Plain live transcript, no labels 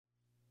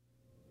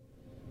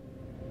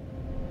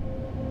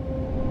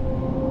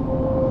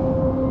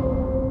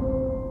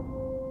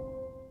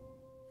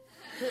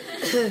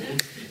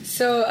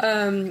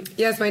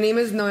Yes, my name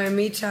is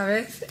Noemi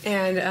Chavez,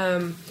 and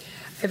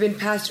I've been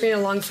pastoring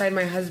alongside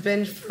my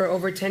husband for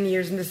over 10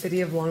 years in the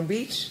city of Long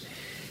Beach.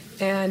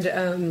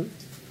 And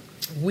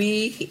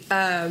we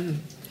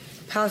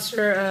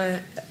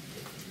pastor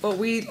what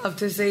we love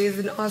to say is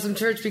an awesome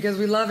church because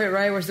we love it,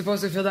 right? We're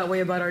supposed to feel that way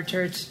about our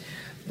church.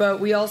 But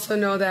we also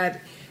know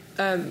that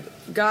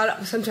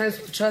God sometimes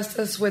trusts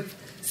us with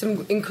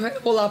some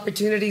incredible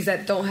opportunities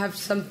that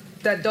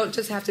don't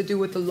just have to do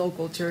with the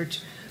local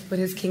church, but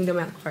His kingdom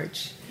at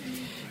large.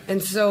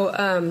 And so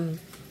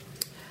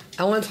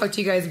I want to talk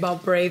to you guys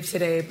about Brave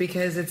today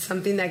because it's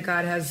something that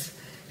God has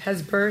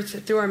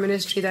birthed through our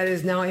ministry that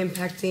is now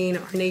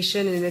impacting our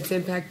nation, and it's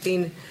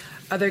impacting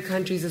other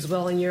countries as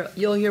well. And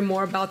you'll hear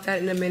more about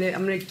that in a minute.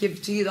 I'm going to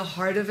give to you the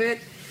heart of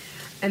it,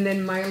 and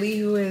then Miley,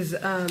 who is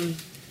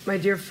my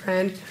dear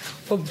friend,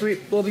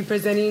 will be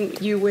presenting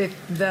you with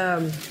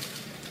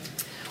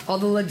all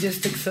the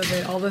logistics of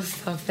it, all the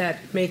stuff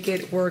that make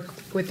it work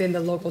within the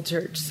local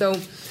church. So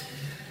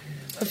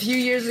a few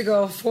years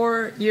ago,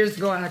 4 years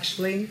ago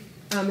actually,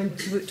 in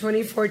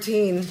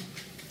 2014,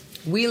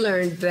 we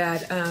learned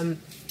that,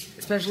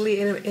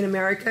 especially in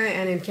America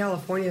and in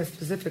California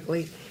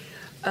specifically,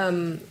 a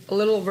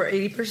little over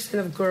 80%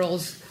 of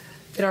girls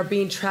that are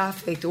being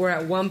trafficked were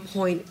at one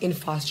point in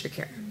foster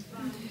care.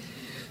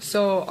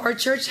 So our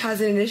church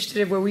has an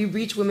initiative where we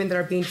reach women that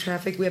are being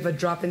trafficked. We have a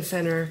drop-in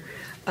center.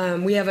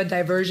 We have a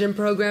diversion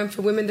program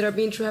for women that are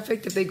being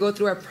trafficked. If they go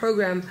through our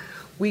program,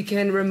 we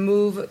can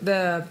remove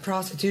the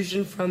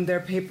prostitution from their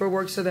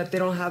paperwork so that they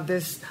don't have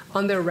this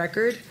on their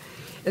record.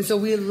 And so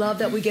we love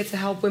that we get to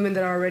help women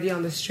that are already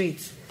on the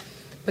streets.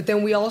 But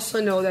then we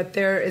also know that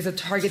there is a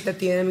target that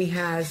the enemy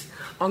has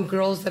on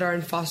girls that are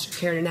in foster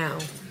care now.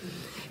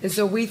 And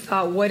so we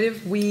thought, what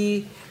if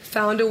we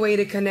found a way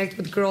to connect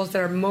with girls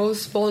that are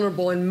most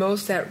vulnerable and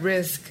most at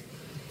risk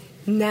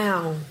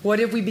now? What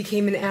if we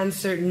became an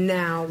answer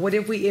now? What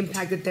if we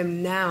impacted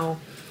them now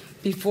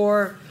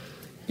before,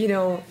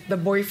 the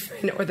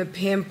boyfriend or the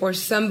pimp or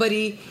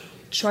somebody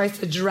tries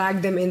to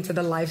drag them into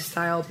the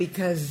lifestyle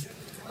because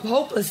of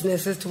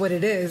hopelessness as to what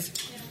it is?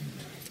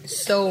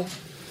 So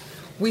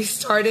we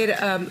started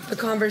a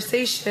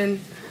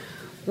conversation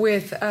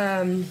with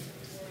the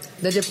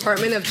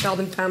Department of Child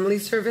and Family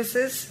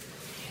Services.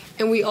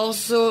 And we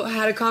also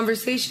had a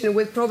conversation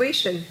with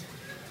probation.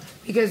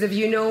 Because if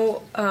you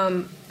know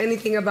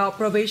anything about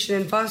probation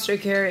and foster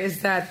care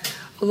is that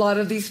a lot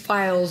of these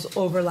files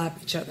overlap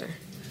each other.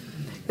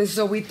 And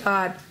so we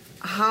thought,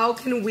 how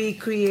can we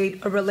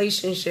create a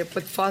relationship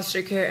with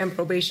foster care and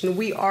probation?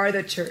 We are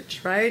the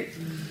church, right?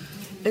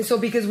 And so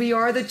because we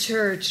are the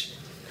church,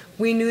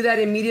 we knew that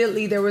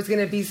immediately there was going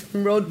to be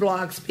some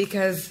roadblocks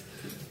because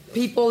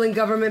people in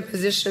government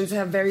positions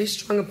have very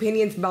strong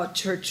opinions about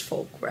church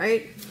folk,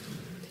 right?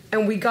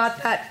 And we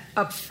got that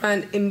up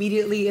front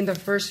immediately in the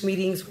first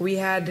meetings where we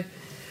had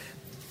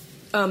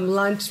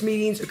lunch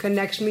meetings or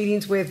connection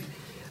meetings with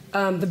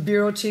the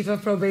Bureau Chief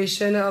of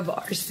Probation of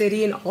our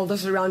city and all the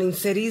surrounding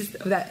cities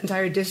of that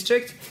entire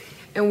district.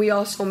 And we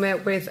also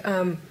met with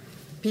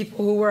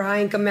people who were high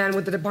in command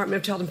with the Department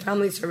of Child and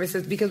Family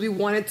Services because we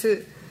wanted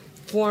to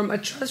form a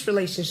trust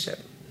relationship.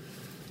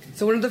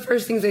 So one of the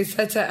first things they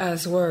said to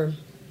us were,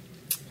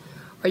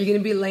 are you going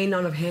to be laying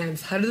on of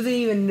hands? How do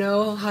they even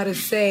know how to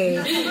say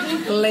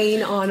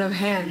laying on of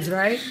hands,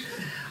 right?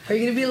 Are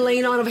you going to be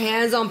laying on of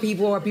hands on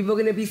people? Or are people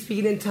going to be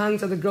speaking in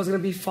tongues? Or the girl's going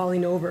to be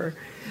falling over?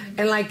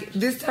 And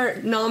this are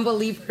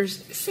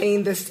non-believers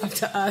saying this stuff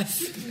to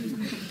us.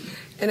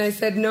 And I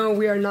said, no,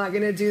 we are not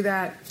going to do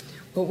that.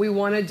 What we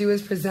want to do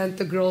is present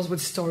the girls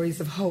with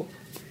stories of hope.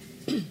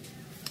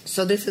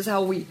 So this is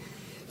how we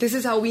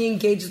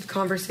engaged the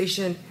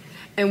conversation.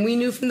 And we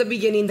knew from the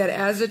beginning that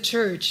as a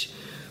church,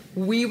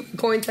 we were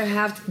going to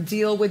have to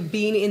deal with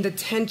being in the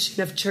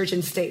tension of church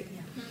and state.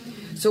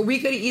 So we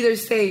could either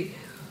say,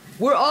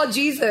 we're all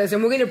Jesus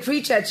and we're going to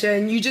preach at you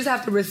and you just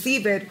have to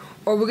receive it,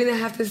 or we're going to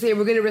have to say,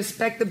 we're going to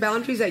respect the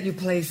boundaries that you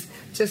place.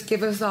 Just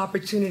give us the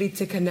opportunity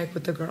to connect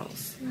with the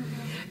girls.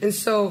 And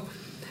so,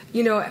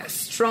 as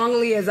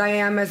strongly as I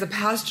am as a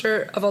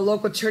pastor of a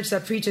local church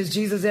that preaches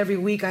Jesus every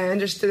week, I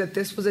understood that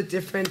this was a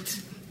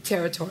different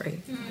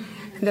territory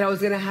and that I was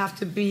going to have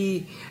to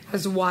be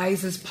as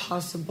wise as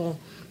possible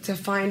to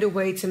find a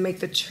way to make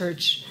the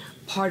church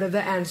part of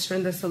the answer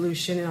and the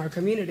solution in our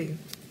community.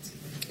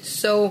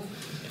 So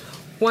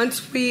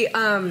once we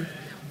were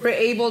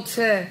able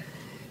to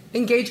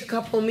engage a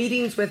couple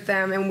meetings with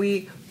them and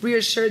we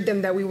reassured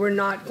them that we were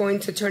not going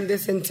to turn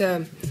this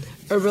into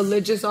a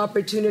religious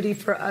opportunity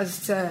for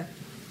us to,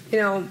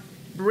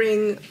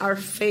 bring our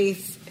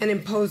faith and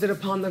impose it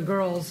upon the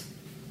girls.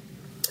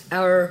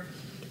 Our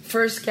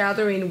first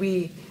gathering,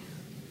 we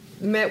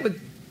met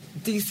with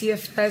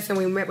DCFS and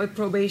we met with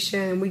probation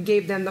and we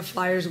gave them the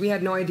flyers. We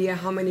had no idea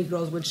how many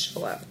girls would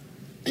show up.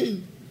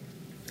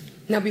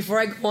 Now, before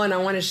I go on, I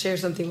want to share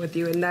something with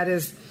you, and that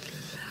is,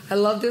 I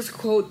love this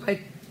quote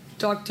by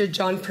Dr.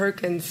 John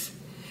Perkins,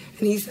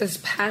 and he says,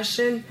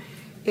 passion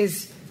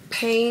is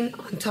pain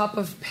on top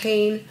of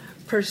pain,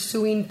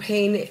 pursuing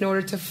pain in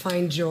order to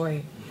find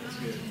joy.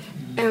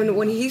 And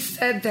when he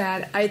said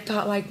that, I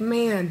thought like,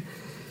 man,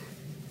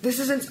 this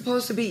isn't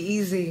supposed to be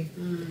easy.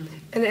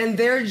 And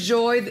their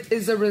joy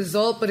is a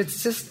result, but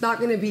it's just not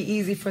going to be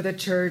easy for the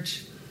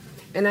church.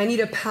 And I need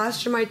to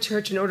pastor my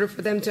church in order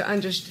for them to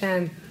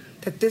understand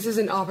that this is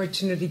an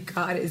opportunity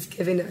God is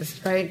giving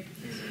us, right?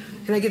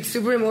 And I get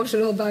super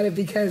emotional about it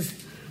because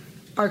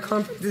our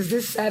conference is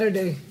this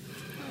Saturday.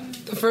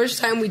 The first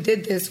time we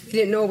did this, we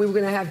didn't know we were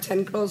going to have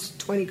 10 girls,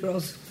 20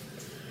 girls.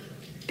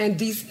 And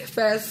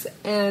DCFS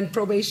and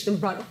probation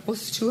brought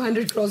almost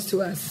 200 girls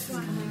to us.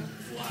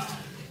 Wow.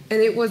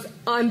 And it was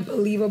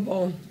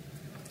unbelievable.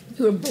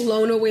 We were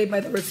blown away by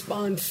the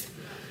response.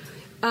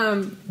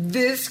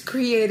 This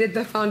created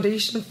the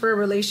foundation for a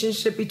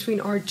relationship between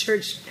our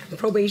church and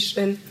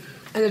probation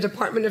and the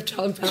Department of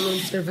Child and Family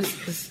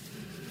Services.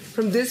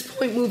 From this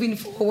point moving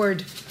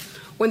forward,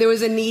 when there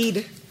was a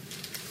need,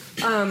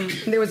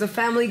 there was a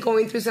family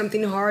going through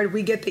something hard,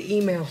 we get the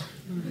email.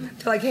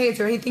 They're like, hey, is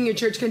there anything your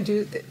church can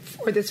do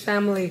for this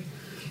family?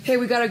 Hey,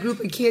 we got a group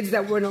of kids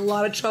that were in a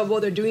lot of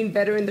trouble. They're doing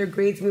better in their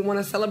grades, and we want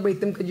to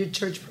celebrate them. Could your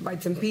church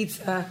provide some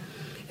pizza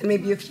and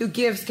maybe a few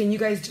gifts? Can you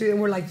guys do it?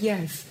 And we're like,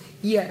 yes,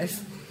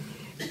 yes.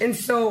 And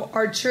so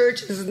our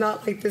church is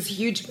not like this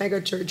huge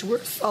mega church. We're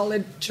a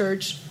solid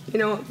church. You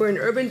know, we're an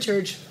urban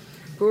church.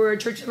 We're a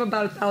church of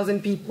about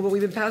 1,000 people, but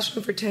we've been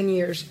pastoring for 10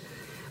 years.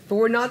 But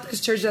we're not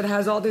this church that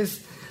has all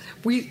this.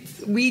 We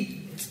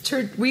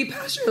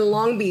pastor in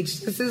Long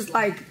Beach. This is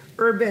like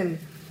urban.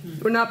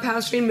 We're not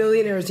pastoring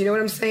millionaires. You know what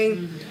I'm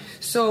saying?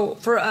 So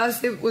for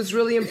us, it was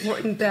really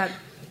important that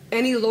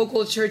any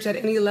local church at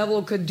any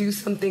level could do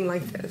something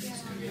like this.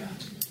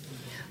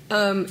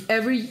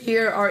 Every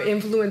year, our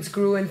influence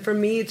grew, and for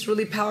me, it's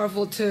really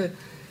powerful to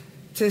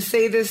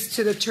say this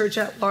to the church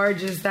at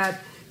large, is that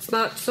it's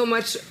not so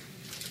much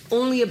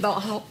only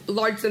about how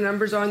large the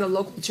numbers are in the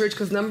local church,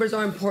 because numbers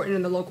are important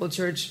in the local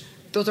church.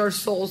 Those are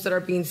souls that are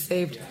being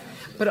saved.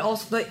 But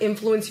also the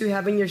influence you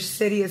have in your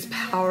city is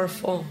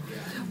powerful.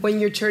 When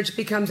your church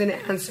becomes an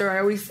answer, I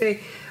always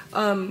say,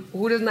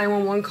 who does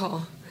 911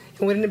 call?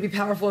 And wouldn't it be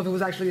powerful if it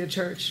was actually a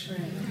church?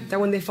 Right. That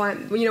when they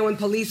find, when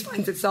police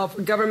finds itself,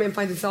 or government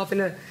finds itself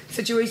in a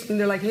situation,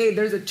 they're like, hey,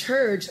 there's a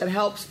church that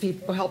helps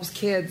people, helps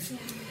kids.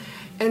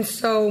 And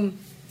so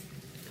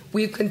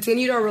we've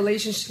continued our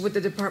relationship with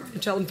the Department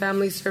of Child and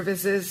Family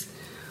Services.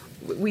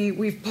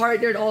 We've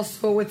partnered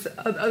also with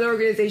other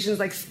organizations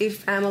like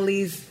Safe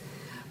Families,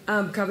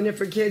 Covenant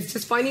for Kids,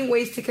 just finding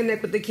ways to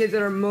connect with the kids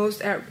that are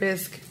most at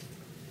risk.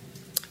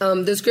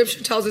 The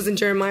scripture tells us in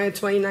Jeremiah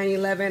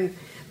 29:11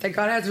 that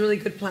God has really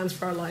good plans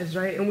for our lives,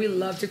 right? And we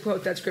love to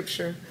quote that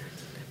scripture.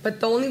 But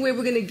the only way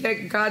we're going to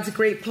get God's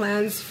great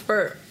plans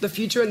for the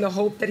future and the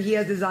hope that he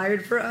has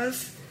desired for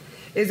us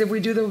is if we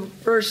do the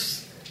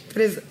verse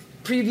that is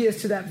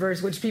previous to that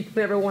verse, which people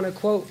never want to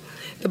quote.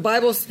 The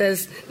Bible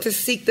says to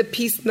seek the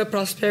peace and the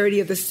prosperity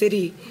of the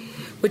city,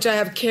 which I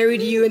have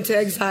carried you into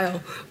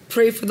exile.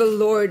 Pray to the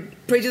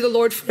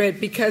Lord for it,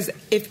 because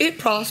if it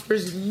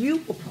prospers, you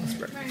will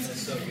prosper.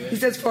 He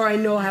says, for I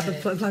know I have the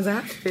plans I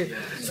have for you.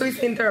 So he's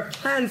saying there are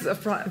plans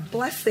of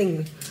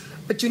blessing,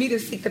 but you need to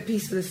seek the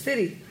peace of the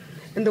city.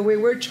 And the way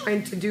we're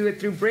trying to do it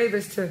through Brave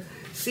is to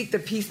seek the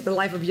peace in the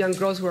life of young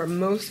girls who are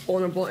most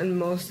vulnerable and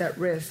most at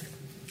risk.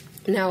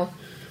 Now,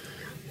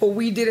 what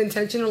we did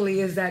intentionally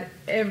is that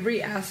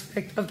every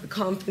aspect of the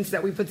conference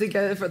that we put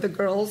together for the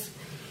girls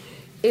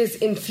is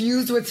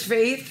infused with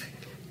faith,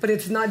 but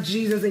it's not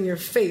Jesus in your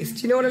face.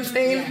 Do you know what I'm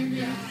saying?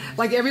 Yeah.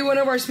 Like every one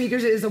of our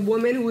speakers is a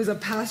woman who is a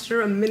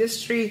pastor, a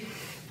ministry.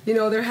 You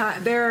know, their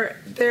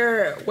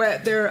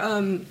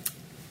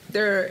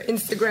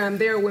Instagram,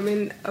 they're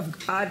women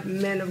of God,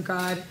 men of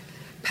God,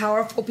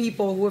 powerful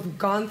people who have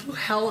gone through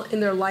hell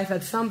in their life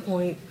at some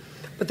point,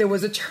 but there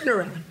was a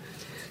turnaround.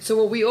 So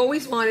what we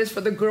always want is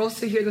for the girls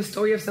to hear the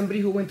story of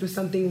somebody who went through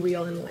something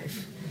real in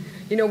life.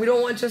 You know, we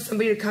don't want just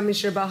somebody to come and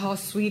share about how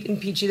sweet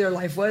and peachy their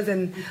life was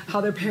and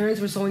how their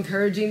parents were so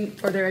encouraging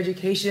for their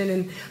education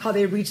and how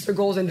they reached their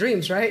goals and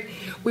dreams, right?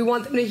 We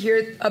want them to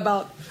hear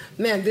about,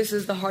 man, this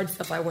is the hard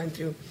stuff I went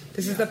through.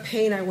 This is the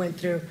pain I went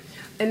through.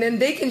 And then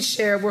they can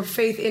share where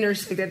faith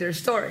intersected their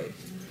story,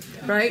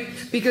 right?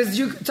 Because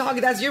you talk,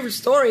 that's your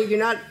story. You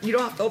don't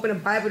have to open a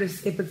Bible to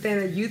say, but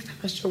then a youth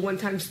pastor one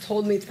time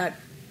told me that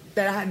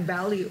I had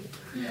value.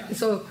 Yeah. And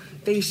so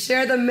they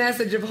share the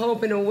message of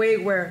hope in a way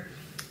where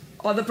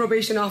all the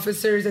probation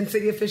officers and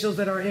city officials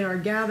that are in our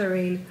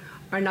gathering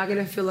are not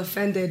going to feel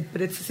offended, but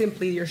it's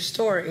simply your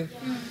story.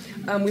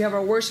 We have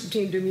our worship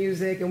team do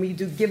music, and we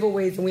do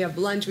giveaways, and we have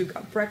lunch, we've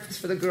got breakfast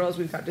for the girls,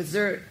 we've got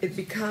dessert. It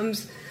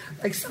becomes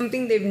like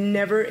something they've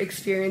never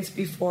experienced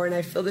before, and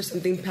I feel there's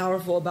something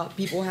powerful about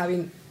people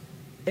having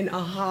an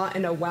aha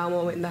and a wow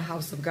moment in the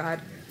house of God.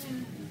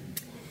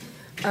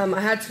 I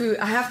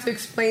have to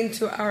explain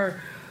to our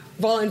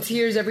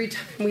volunteers every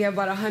time. We have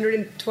about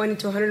 120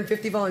 to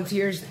 150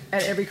 volunteers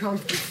at every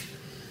conference.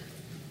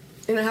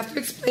 And I have to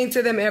explain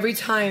to them every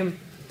time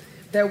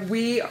that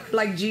we are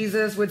like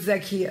Jesus with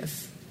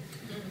Zacchaeus.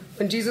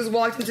 When Jesus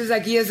walked into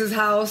Zacchaeus'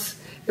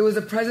 house, it was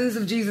the presence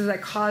of Jesus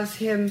that caused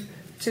him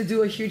to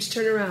do a huge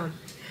turnaround.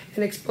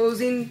 and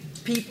exposing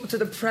people to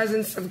the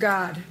presence of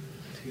God.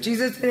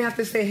 Jesus didn't have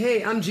to say,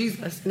 hey, I'm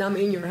Jesus and I'm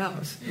in your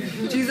house.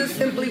 Jesus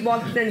simply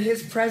walked in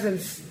his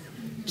presence,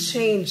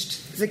 changed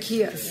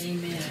Zacchaeus.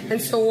 Amen.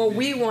 And so what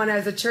we want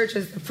as a church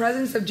is the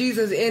presence of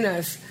Jesus in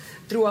us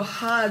through a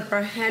hug or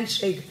a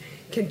handshake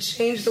can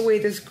change the way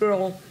this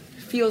girl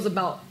feels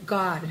about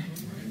God.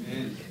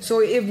 Amen.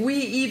 So if we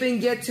even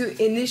get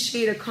to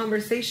initiate a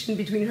conversation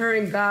between her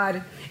and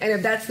God, and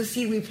if that's the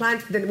seed we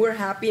planted, then we're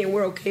happy and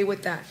we're okay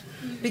with that.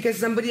 Because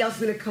somebody else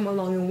is going to come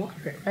along and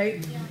water it,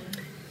 right? Yeah.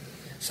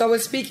 So I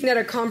was speaking at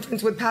a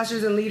conference with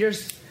pastors and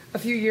leaders a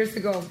few years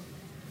ago,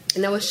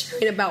 and I was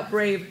sharing about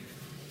Brave.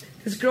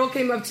 This girl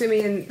came up to me,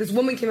 and this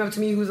woman came up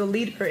to me who's a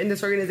leader in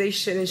this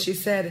organization, and she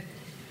said,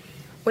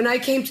 when I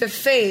came to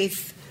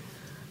faith,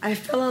 I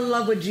fell in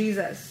love with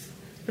Jesus,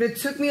 but it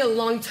took me a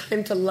long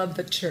time to love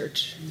the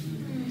church.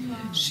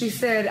 She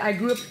said, I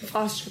grew up in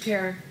foster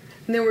care,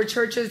 and there were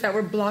churches that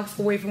were blocks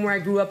away from where I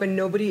grew up, and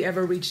nobody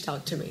ever reached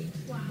out to me.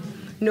 Wow.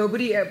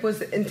 Nobody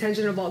was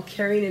intentional about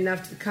caring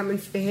enough to come and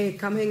say, hey,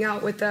 come hang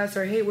out with us,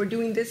 or hey, we're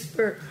doing this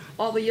for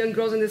all the young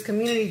girls in this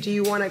community. Do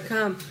you want to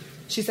come?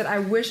 She said, I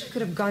wish I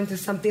could have gone to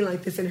something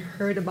like this and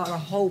heard about a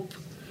hope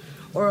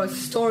or a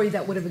story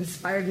that would have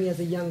inspired me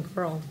as a young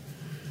girl.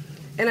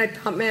 And I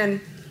thought,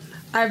 man,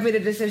 I've made a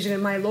decision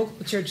in my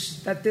local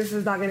church that this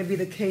is not going to be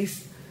the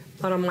case,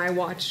 not on my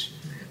watch.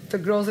 The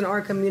girls in our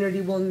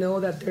community will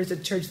know that there's a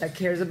church that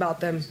cares about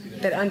them,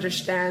 that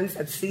understands,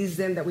 that sees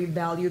them, that we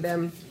value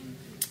them.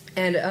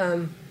 And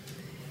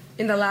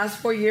in the last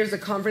 4 years, the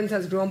conference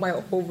has grown by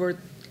over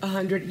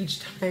 100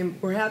 each time.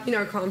 We're having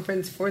our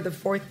conference for the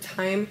 4th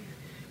time.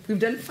 We've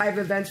done 5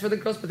 events for the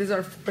girls, but this is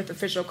our 4th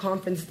official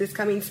conference this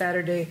coming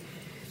Saturday.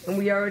 And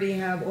we already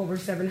have over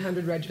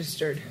 700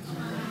 registered.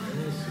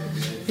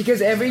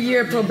 Because every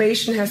year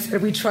probation has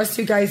said, we trust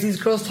you guys.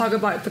 These girls talk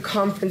about the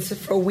conference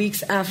for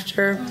weeks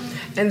after,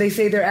 and they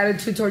say their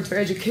attitude towards their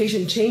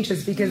education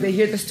changes because they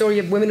hear the story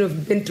of women who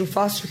have been through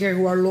foster care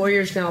who are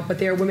lawyers now, but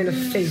they are women of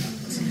faith.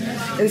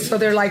 And so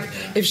they're like,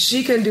 if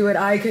she can do it,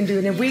 I can do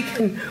it. And if we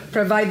can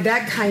provide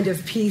that kind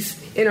of peace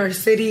in our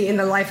city, in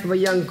the life of a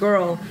young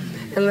girl,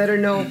 and let her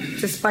know,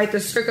 despite the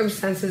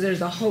circumstances,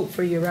 there's a hope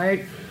for you,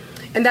 right?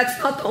 And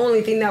that's not the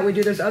only thing that we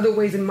do. There's other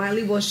ways, and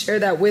Miley will share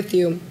that with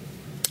you.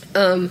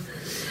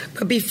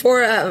 But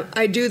before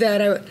I do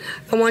that,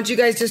 I want you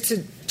guys just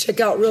to check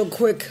out real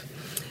quick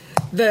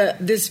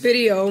this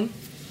video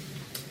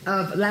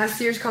of last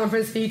year's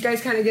conference. So you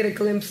guys kind of get a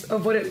glimpse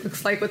of what it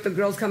looks like with the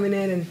girls coming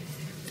in, and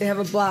they have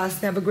a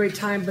blast, they have a great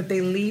time, but they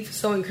leave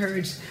so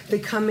encouraged. They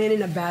come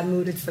in a bad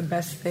mood. It's the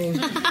best thing.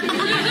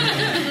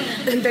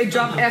 And they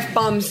drop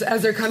F-bombs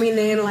as they're coming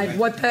in, like,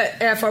 what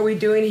the F are we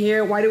doing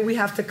here? Why do we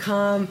have to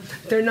come?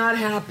 They're not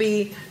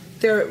happy.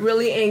 They're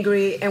really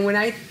angry. And when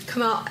I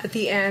come out at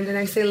the end and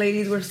I say,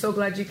 ladies, we're so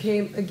glad you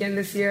came again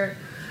this year.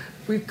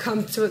 We've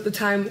come to the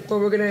time where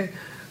we're going to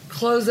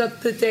close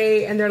up the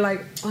day. And they're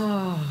like,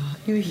 oh,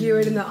 you hear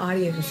it in the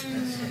audience.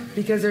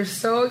 Because they're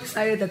so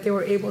excited that they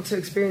were able to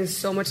experience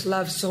so much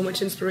love, so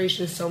much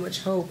inspiration, so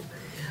much hope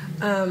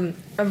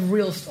of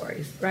real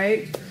stories,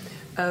 right?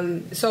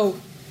 So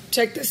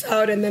check this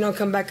out, and then I'll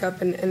come back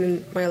up, and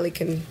then Miley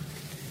can...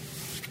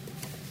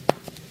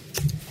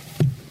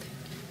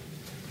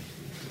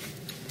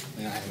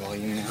 I have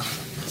volume now.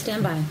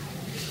 Stand by.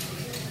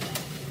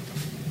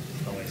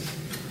 Always.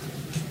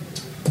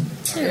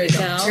 There we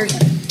go. Here we go.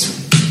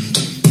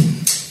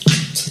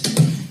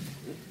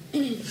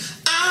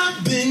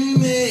 I've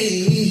been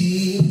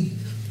made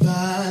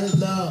by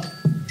love.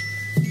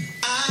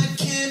 I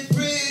can't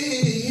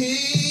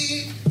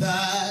break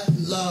thy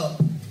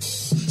love.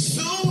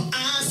 So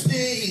I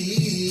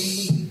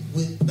stay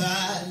with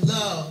thy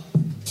love.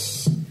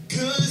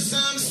 'Cause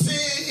I'm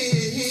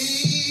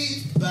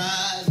saved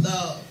by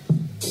love.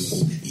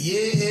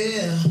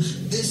 Yeah,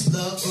 this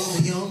love for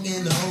the young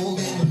and the old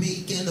and the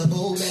meek and the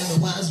bold and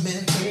the wise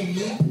man told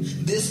me.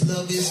 This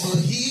love is for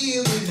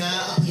healing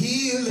now,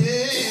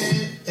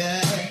 healing.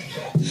 Yeah.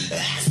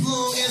 As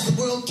long as the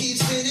world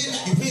keeps spinning,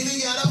 you really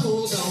gotta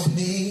hold on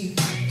me.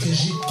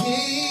 'Cause you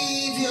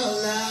gave your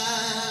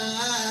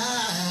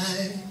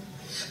life.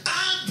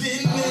 I've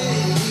been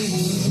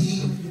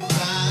made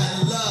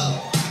by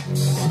love.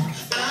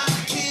 I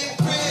can't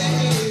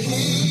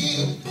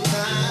break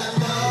thy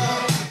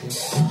love.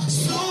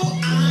 So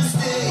I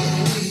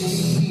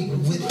stay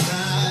with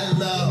thy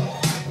love.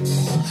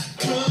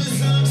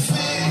 'Cause I'm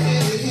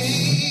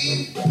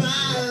saved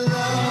by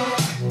love.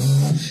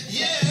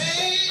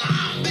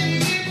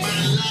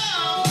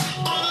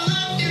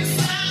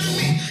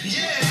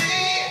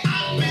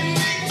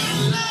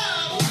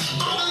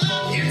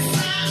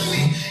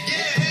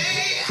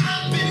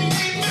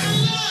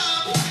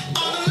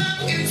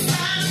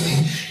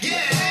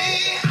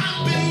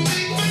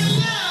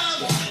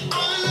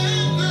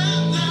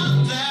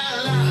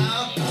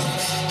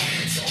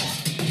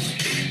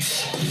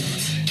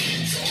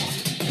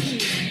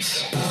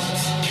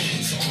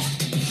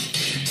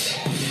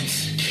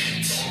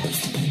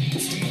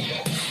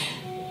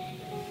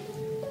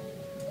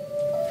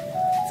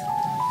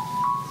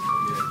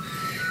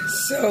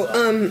 So,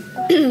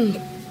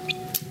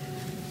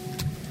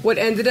 what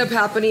ended up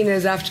happening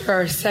is after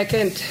our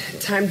second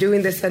time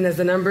doing this, and as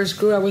the numbers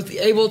grew, I was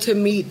able to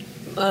meet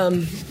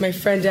my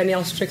friend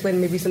Danielle Strickland.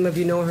 Maybe some of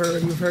you know her or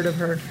you've heard of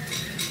her.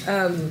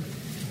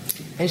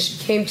 And she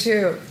came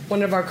to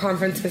one of our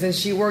conferences, and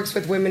she works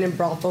with women in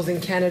brothels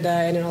in Canada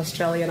and in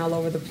Australia and all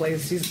over the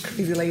place. She's a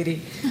crazy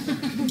lady.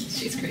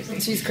 She's crazy.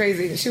 She's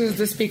crazy. She was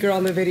the speaker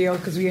on the video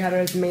because we had her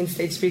as main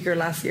stage speaker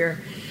last year.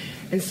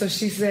 And so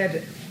she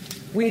said,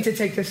 we need to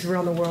take this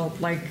around the world.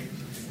 Like,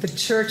 the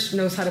church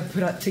knows how to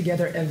put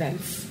together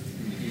events.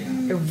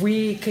 If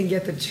we can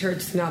get the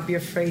church to not be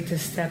afraid to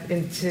step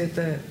into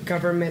the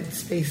government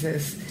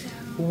spaces,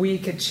 we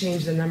could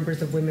change the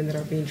numbers of women that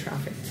are being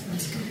trafficked.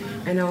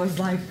 And I was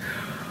like,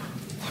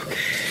 okay.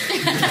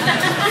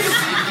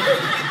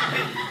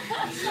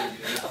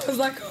 I was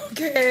like,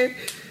 okay.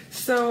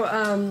 So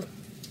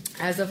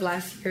as of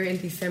last year in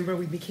December,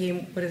 we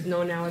became what is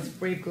known now as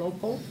Brave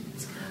Global.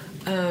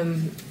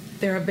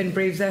 There have been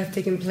Braves that have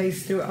taken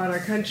place throughout our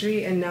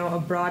country and now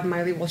abroad.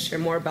 Miley will share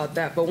more about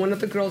that. But one of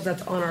the girls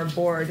that's on our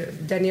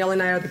board, Danielle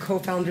and I are the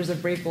co-founders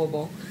of Brave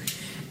Global.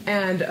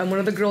 And one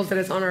of the girls that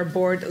is on our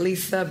board,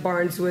 Lisa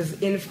Barnes,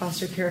 was in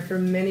foster care for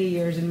many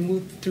years and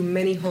moved through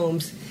many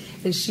homes.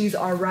 And she's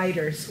our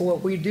writer. So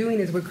what we're doing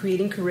is we're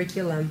creating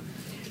curriculum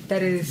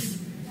that is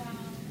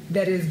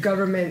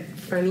government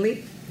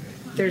friendly.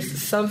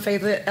 There's some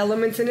faith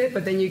elements in it,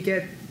 but then you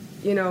get,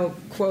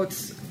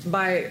 quotes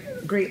by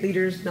great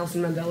leaders,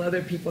 Nelson Mandela,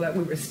 other people that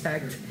we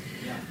respect,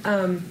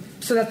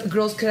 so that the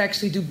girls could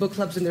actually do book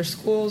clubs in their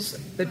schools.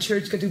 The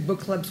church could do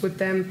book clubs with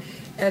them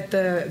at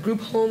the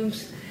group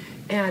homes,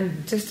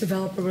 and just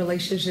develop a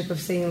relationship of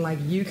saying, like,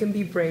 you can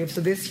be brave.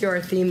 So this year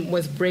our theme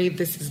was Brave,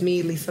 This Is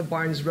Me. Lisa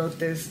Barnes wrote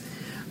this.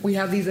 We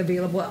have these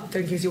available out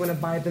there in case you want to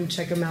buy them,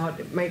 check them out.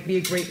 It might be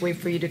a great way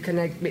for you to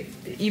connect,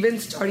 even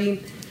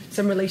starting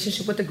some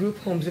relationship with the group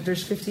homes. If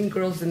there's 15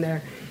 girls in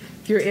there,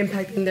 if you're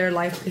impacting their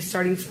life by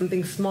starting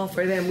something small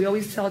for them. We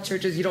always tell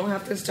churches, you don't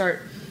have to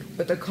start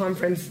with a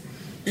conference,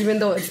 even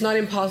though it's not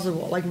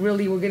impossible. Like,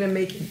 really, we're going to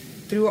make it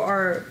through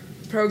our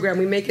program.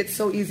 We make it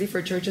so easy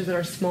for churches that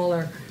are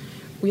smaller.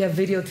 We have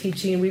video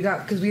teaching.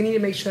 Because we need to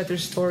make sure that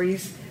there's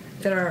stories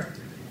that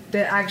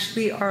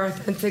actually are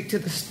authentic to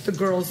the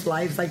girls'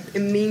 lives. Like, it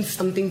means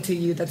something to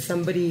you that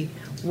somebody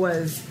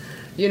was,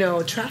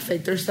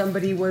 trafficked, or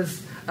somebody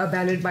was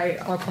abandoned by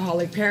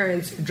alcoholic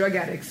parents, or drug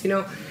addicts.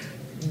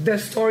 The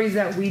stories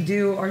that we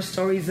do are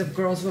stories of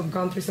girls who have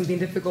gone through something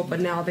difficult, but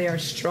now they are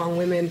strong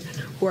women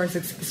who are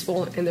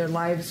successful in their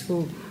lives,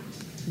 who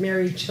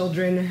married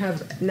children,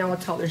 have now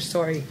tell their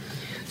story.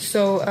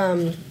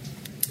 So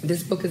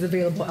this book is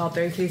available out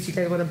there in case you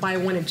guys want to buy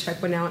one and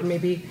check one out, and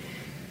maybe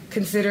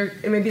consider,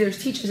 and maybe there's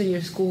teachers in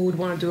your school who would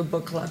want to do a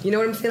book club. You know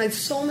what I'm saying? Like,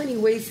 so many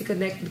ways to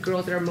connect with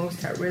girls that are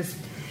most at risk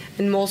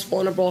and most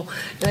vulnerable.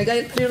 And I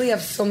literally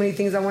have so many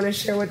things I want to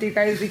share with you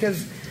guys,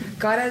 because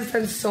God has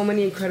done so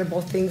many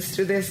incredible things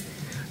through this,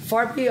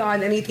 far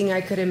beyond anything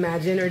I could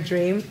imagine or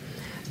dream.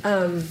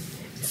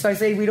 So I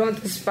say we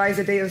don't despise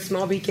the day of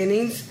small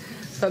beginnings,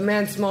 but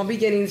man, small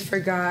beginnings for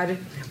God,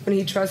 when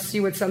He trusts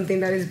you with something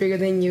that is bigger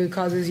than you,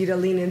 causes you to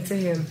lean into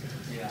Him.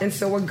 Yeah. And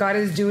so what God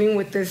is doing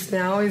with this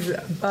now is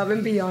above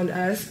and beyond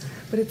us,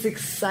 but it's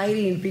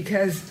exciting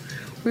because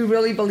we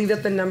really believe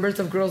that the numbers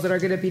of girls that are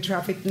going to be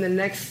trafficked in the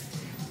next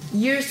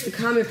years to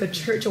come, if the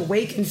church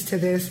awakens to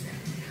this,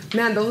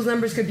 man, those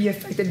numbers could be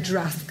affected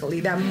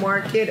drastically. That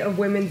market of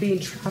women being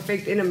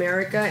trafficked in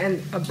America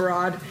and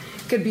abroad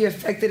could be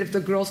affected if the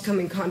girls come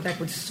in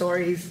contact with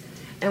stories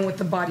and with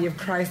the body of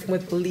Christ and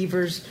with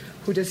believers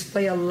who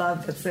display a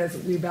love that says,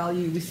 we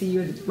value you, we see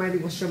you. And Miley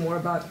will share more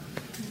about.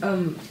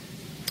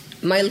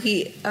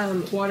 Miley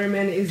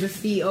Waterman is the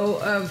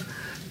CEO of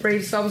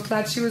Brave, so I was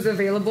glad she was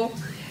available.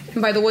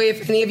 And by the way,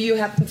 if any of you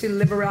happen to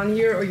live around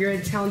here or you're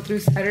in town through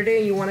Saturday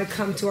and you want to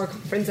come to our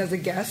conference as a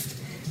guest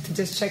to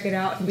just check it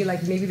out and be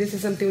like, maybe this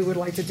is something we would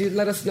like to do,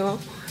 let us know.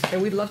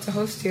 And we'd love to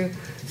host you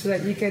so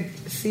that you could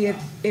see it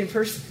in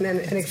person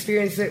and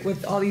experience it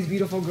with all these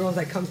beautiful girls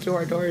that come through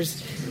our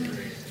doors.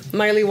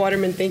 Miley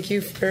Waterman, thank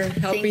you for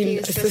helping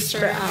a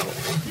sister out.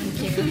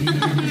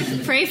 Thank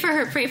you. Pray for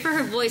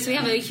her voice. We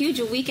have a huge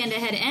weekend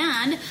ahead,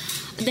 and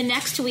the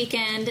next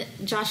weekend,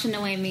 Josh and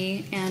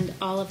Noemi and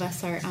all of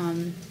us are,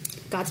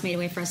 God's made a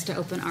way for us to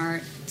open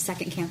our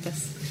second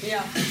campus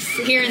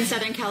here in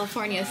Southern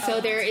California.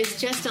 So there is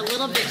just a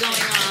little bit going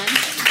on.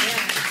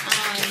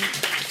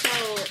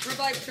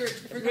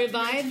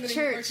 Revive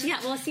Church. Yeah,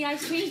 well, see,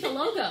 I've changed the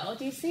logo.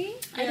 Do you see?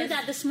 Yes. I did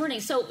that this morning.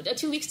 So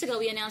 2 weeks ago,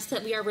 we announced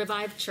that we are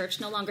Revive Church,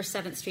 no longer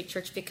 7th Street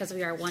Church, because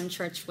we are one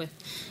church with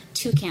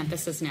 2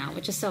 campuses now,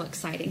 which is so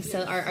exciting.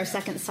 So our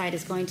second site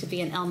is going to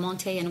be in El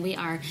Monte, and we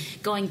are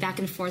going back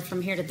and forth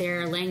from here to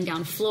there, laying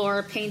down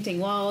floor, painting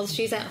walls.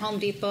 She's at Home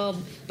Depot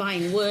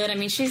buying wood. I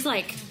mean, she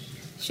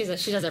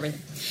does everything.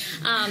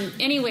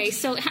 Anyway,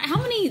 so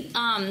how many,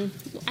 I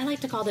like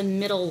to call them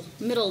middle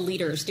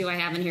leaders do I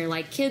have in here?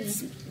 Like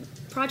kids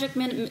project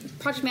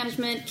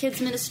management, kids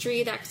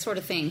ministry, that sort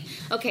of thing.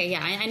 Okay,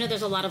 yeah, I know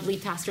there's a lot of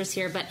lead pastors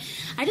here, but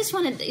I just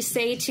want to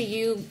say to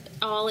you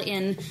all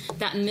in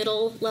that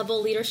middle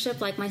level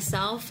leadership like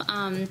myself,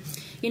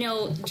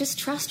 just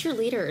trust your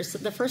leaders.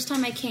 The first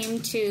time I came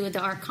to the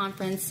ARC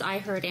conference, I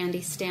heard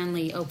Andy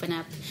Stanley open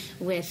up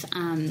with,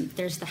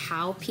 there's the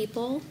how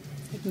people,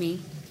 like me,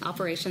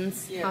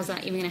 operations. Yeah. How's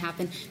that even going to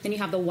happen? Then you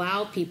have the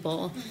wow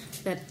people,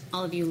 that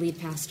all of you lead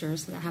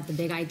pastors that have the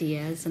big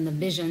ideas and the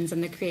visions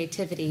and the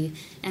creativity,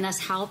 and us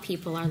how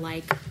people are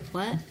like,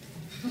 what?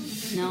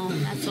 No,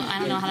 I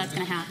don't know how that's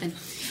going to happen.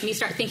 And you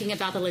start thinking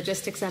about the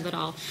logistics of it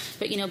all.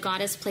 But, God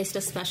has placed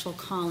a special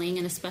calling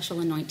and a special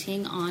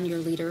anointing on your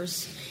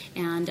leaders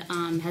and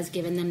has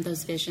given them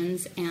those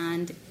visions.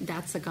 And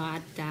that's a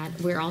God that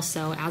we're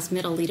also, as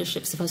middle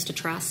leadership, supposed to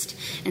trust.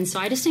 And so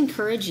I just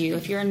encourage you,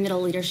 if you're in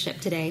middle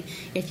leadership today,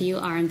 if you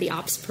are the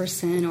ops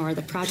person or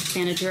the project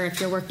manager, if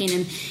you're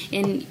working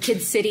in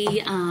Kid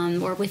City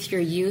or with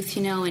your youth,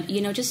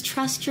 just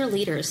trust your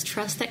leaders.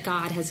 Trust that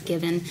God has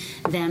given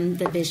them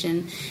the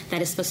vision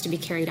that is supposed to be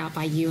carried out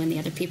by you and the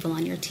other people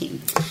on your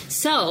team.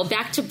 So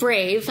back to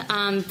Brave.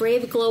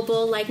 Brave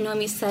Global, like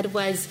Noemi said,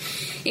 was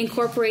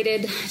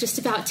incorporated just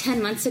about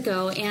 10 months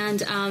ago,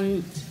 and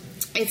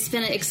it's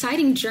been an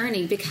exciting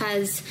journey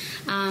because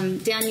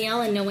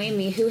Danielle and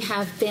Noemi, who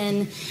have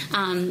been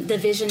the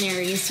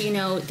visionaries,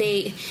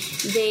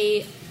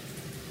 they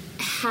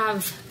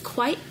have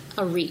quite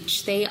a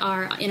reach. They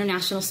are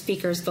international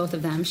speakers, both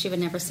of them. She would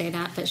never say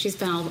that, but she's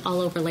been all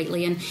over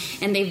lately, and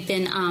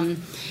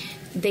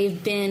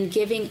they've been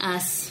giving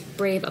us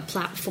Brave a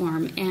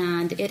platform,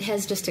 and it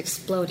has just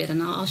exploded,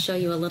 and I'll show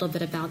you a little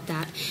bit about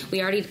that. We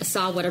already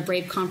saw what a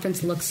Brave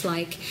conference looks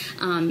like.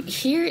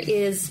 Here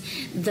is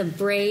the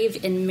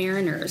Brave in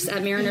Mariners,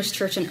 at Mariners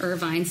Church in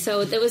Irvine.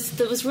 So that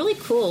was really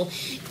cool.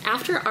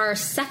 After our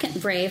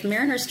second Brave,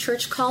 Mariners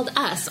Church called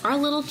us, our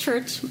little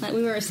church.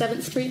 We were a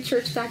 7th Street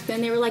church back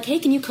then. They were like, hey,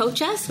 can you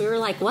coach us? We were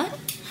like, what?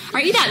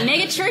 Aren't you that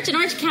mega church in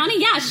Orange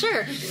County? Yeah,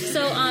 sure.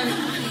 So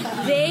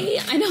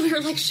we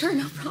were like, sure,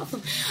 no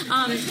problem.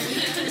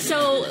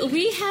 So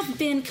we have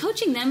been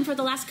coaching them for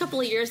the last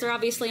couple of years. They're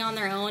obviously on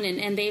their own,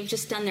 and they've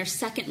just done their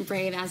second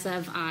Brave as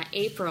of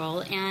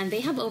April, and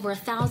they have over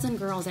 1,000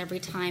 girls every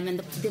time.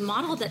 And the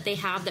model that they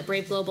have, that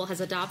Brave Global has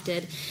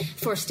adopted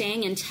for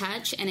staying in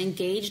touch and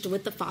engaged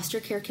with the foster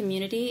care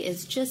community,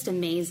 is just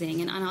amazing.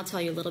 And I'll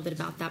tell you a little bit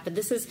about that. But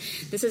this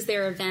is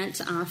their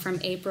event from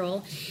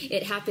April.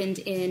 It happened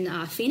in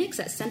Phoenix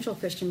at Central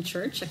Christian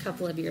Church a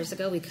couple of years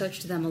ago. We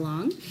coached them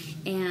along.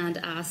 And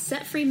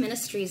Set Free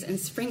Ministries in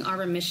Spring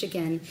Arbor,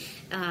 Michigan,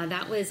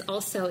 that was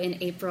also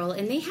in April.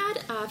 And they had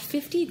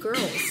 50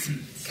 girls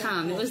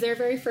come. It was their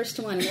very first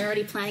one, and they're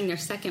already planning their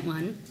second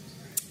one.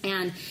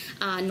 And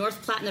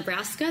North Platte,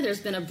 Nebraska,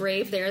 there's been a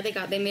Brave there.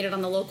 They made it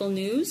on the local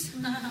news.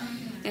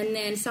 And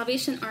then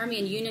Salvation Army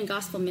and Union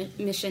Gospel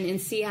Mission in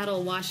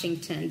Seattle,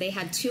 Washington. They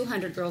had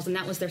 200 girls, and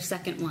that was their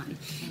second one.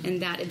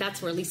 And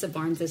that's where Lisa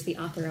Barnes is the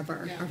author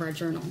of our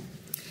journal.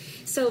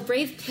 So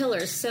Brave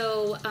Pillars.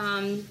 So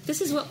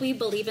this is what we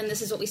believe in.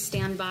 This is what we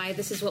stand by.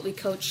 This is what we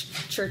coach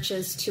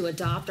churches to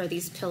adopt, are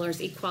these pillars: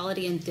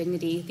 equality and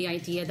dignity, the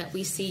idea that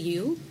we see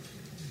you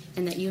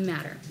and that you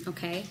matter,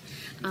 okay?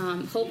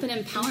 Hope and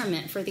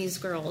empowerment for these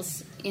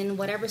girls in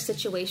whatever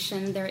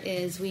situation there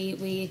is.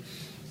 We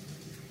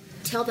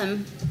tell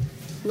them,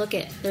 look,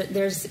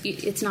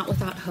 it's not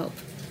without hope.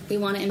 We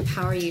want to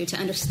empower you to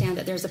understand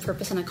that there's a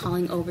purpose and a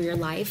calling over your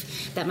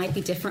life that might be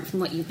different from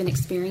what you've been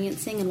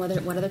experiencing and what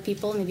other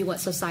people, maybe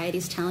what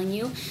society's telling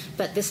you,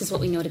 but this is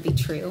what we know to be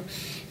true.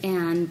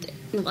 And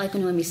like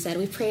Noemi said,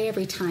 we pray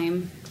every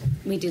time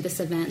we do this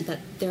event that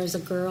there's a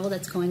girl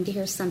that's going to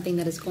hear something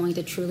that is going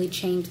to truly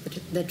change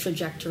the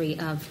trajectory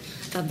of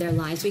their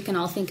lives. We can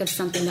all think of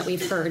something that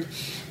we've heard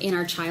in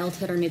our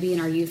childhood or maybe in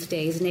our youth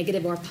days,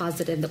 negative or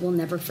positive, that we'll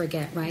never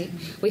forget, right?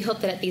 We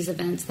hope that at these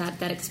events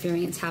that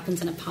experience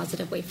happens in a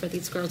positive way for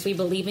these girls. We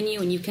believe in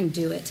you and you can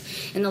do it.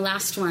 And the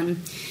last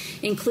one,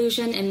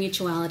 inclusion and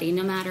mutuality.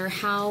 No matter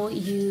how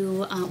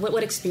you,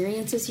 what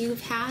experiences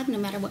you've had, no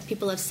matter what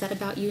people have said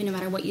about you, no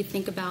matter what you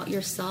think about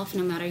yourself,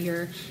 no matter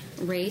your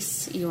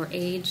race, your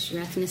age,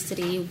 your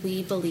ethnicity,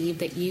 we believe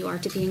that you are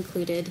to be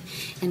included,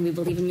 and we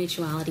believe in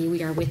mutuality.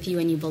 We are with you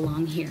and you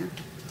belong here,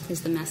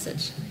 is the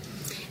message.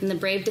 And the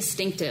Brave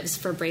distinctives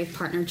for Brave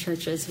partner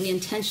churches: we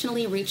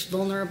intentionally reach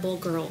vulnerable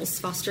girls,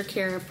 foster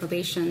care,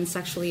 probation,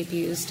 sexually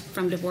abused,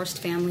 from divorced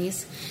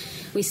families.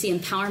 We see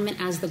empowerment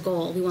as the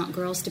goal. We want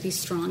girls to be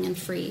strong and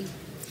free.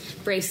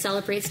 Brave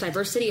celebrates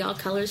diversity, all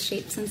colors,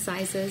 shapes, and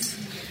sizes.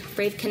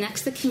 Brave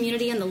connects the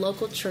community and the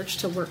local church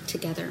to work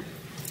together.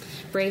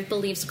 Brave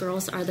believes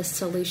girls are the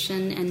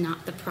solution and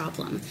not the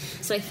problem.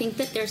 So I think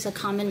that there's a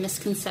common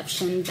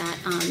misconception that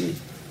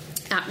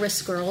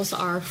at-risk girls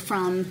are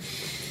from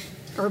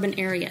urban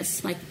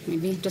areas, like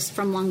maybe just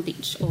from Long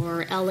Beach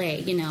or LA,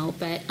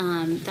 but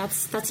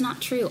that's not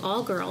true.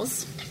 All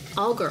girls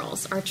all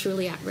girls are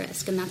truly at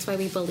risk, and that's why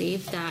we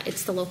believe that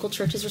it's the local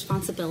church's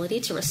responsibility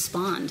to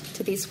respond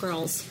to these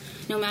girls,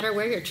 no matter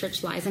where your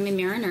church lies. I mean,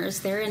 Mariners,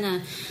 they're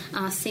in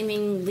a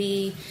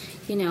seemingly,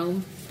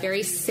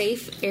 very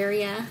safe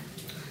area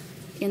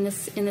in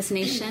this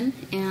nation,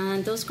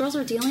 and those girls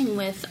are dealing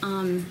with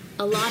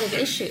a lot of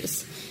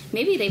issues.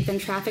 Maybe they've been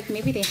trafficked,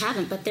 maybe they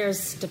haven't, but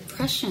there's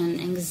depression,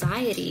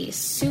 anxiety,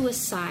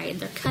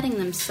 suicide, they're cutting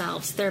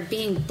themselves, they're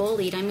being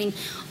bullied. I mean,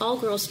 all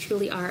girls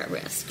truly are at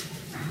risk.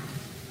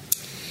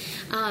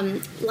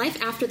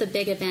 Life after the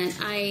big event,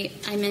 I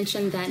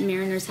mentioned that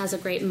Mariners has a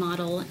great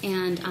model,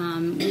 and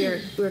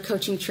we're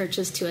coaching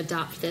churches to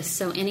adopt this.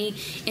 So any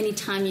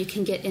time you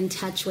can get in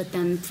touch with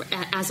them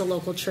as a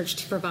local church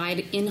to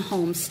provide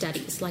in-home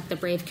studies like the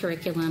Brave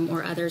curriculum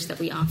or others that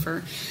we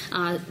offer,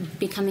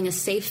 becoming a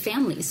Safe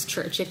Families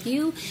church. If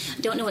you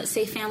don't know what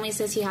Safe Families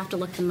is, you have to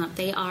look them up.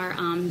 They are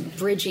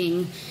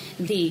bridging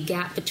the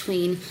gap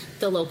between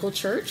the local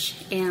church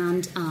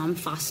and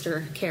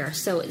foster care.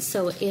 So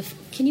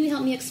can you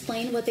help me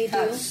explain what they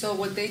do? So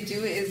what they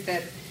do is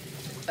that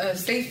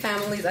Safe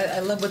Families, I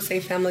love what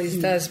Safe Families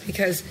does,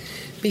 because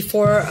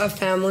before a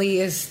family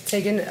is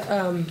taken,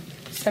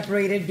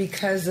 separated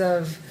because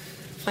of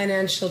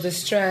financial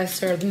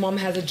distress, or the mom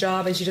has a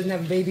job and she doesn't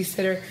have a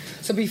babysitter.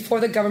 So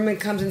before the government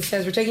comes and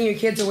says, we're taking your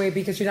kids away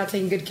because you're not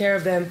taking good care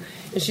of them,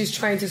 and she's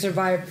trying to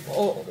survive,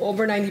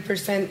 over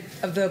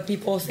 90% of the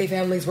people Safe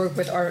Families work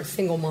with are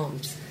single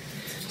moms.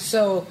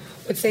 So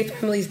what Safe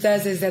Families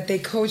does is that they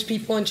coach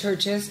people in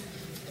churches,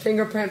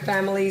 fingerprint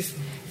families,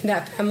 and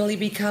that family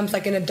becomes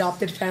like an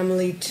adopted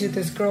family to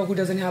this girl who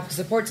doesn't have a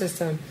support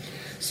system.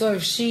 So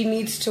if she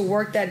needs to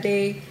work that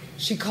day,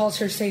 she calls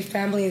her Safe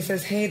Family and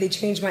says, hey, they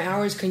changed my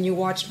hours. Can you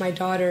watch my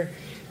daughter?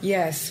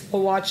 Yes,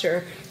 we'll watch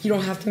her. You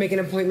don't have to make an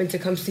appointment to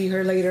come see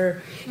her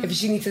later. If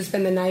she needs to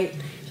spend the night.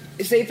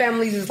 Safe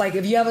Families is like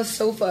if you have a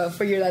sofa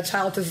for that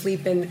child to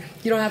sleep in,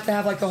 you don't have to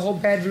have like a whole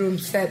bedroom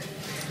set.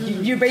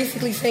 You're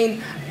basically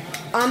saying,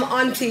 I'm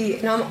auntie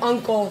and I'm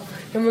uncle,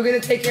 and we're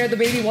going to take care of the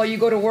baby while you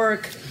go to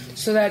work,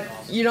 so that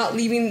you're not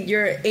leaving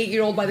your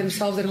 8-year-old by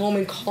themselves at home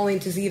and calling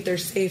to see if they're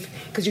safe,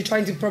 because you're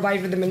trying to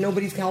provide for them and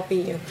nobody's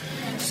helping you.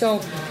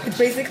 So it's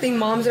basically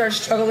moms that are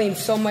struggling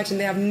so much and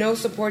they have no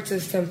support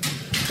system.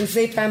 And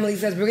Safe Family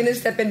says, we're going to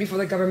step in before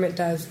the government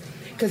does,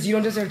 because you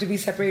don't deserve to be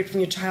separated from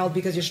your child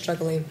because you're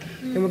struggling.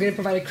 And we're going to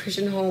provide a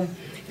Christian home.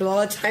 And a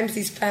lot of times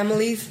these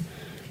families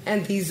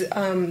and these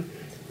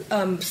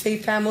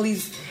Safe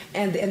Families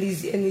and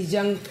these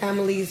young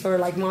families, or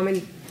like mom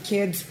and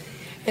kids,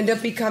 end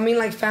up becoming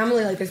like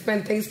family. Like they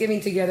spend Thanksgiving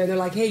together. They're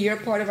like, hey, you're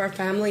part of our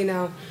family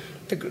now.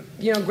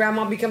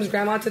 Grandma becomes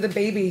grandma to the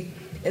baby.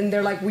 And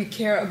they're like, we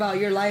care about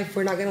your life.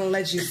 We're not going to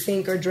let you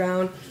sink or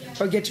drown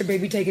or get your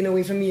baby taken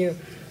away from you.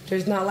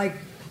 There's not like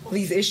all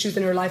these issues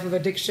in her life of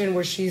addiction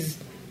where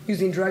she's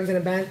using drugs in a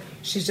band.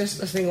 She's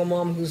just a single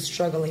mom who's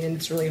struggling, and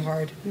it's really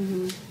hard.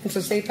 Mm-hmm. And so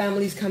Safe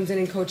Families comes in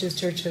and coaches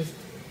churches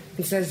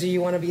and says, do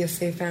you want to be a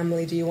safe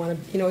family? Do you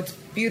want to, it's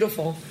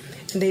beautiful.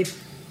 And they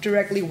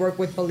directly work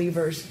with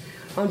believers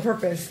on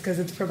purpose, because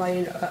it's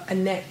providing a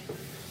net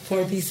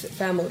for these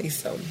families.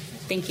 So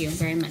thank you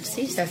very much.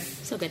 See? Yes.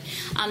 So good.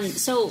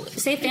 So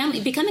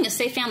becoming a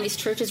Safe Families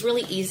church is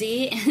really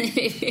easy. And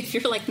if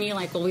you're like me,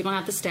 like, well, we don't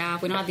have the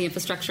staff, we don't have the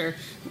infrastructure,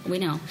 we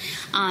know.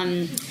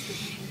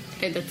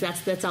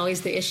 That's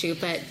always the issue,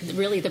 but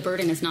really the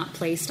burden is not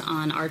placed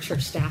on our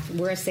church staff.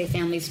 We're a Safe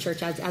Families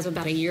church. As of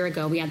about a year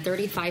ago, we had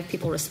 35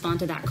 people respond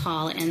to that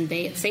call, and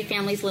Safe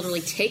Families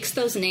literally takes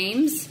those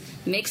names,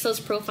 makes those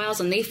profiles,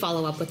 and they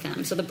follow up with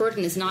them. So the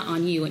burden is not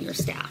on you and your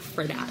staff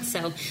for that.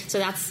 So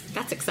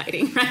that's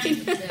exciting, right?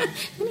 Yeah.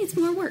 Who needs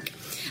more work?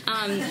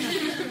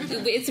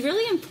 It's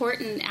really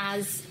important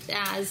as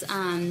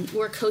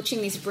we're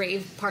coaching these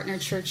Brave partner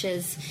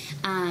churches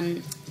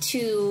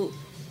to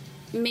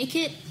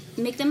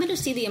make them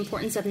understand the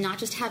importance of not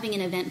just having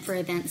an event for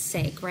event's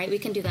sake, right? We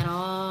can do that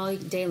all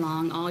day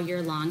long, all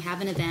year long,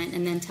 have an event,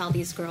 and then tell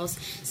these girls,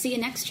 see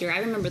you next year. I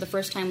remember the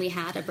first time we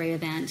had a Brave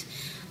event,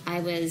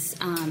 I was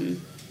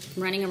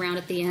running around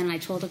at the end, and I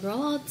told the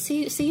girl, I'll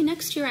see you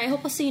next year. I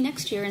hope I'll see you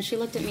next year. And she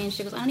looked at me and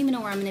she goes, I don't even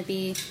know where I'm going to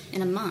be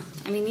in a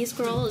month. I mean, these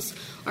girls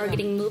are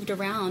getting moved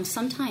around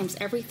sometimes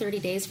every 30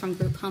 days from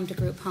group home to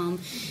group home.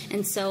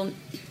 And so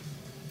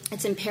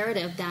it's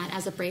imperative that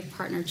as a Brave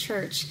Partner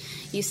Church,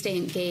 you stay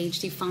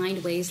engaged. You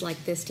find ways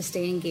like this to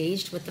stay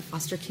engaged with the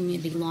foster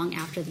community long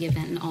after the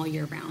event and all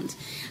year round.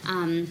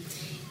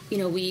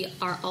 We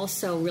are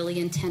also really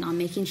intent on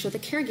making sure the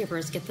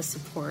caregivers get the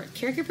support.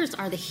 Caregivers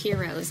are the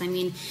heroes. I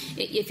mean,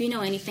 if you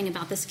know anything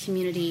about this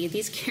community,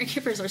 these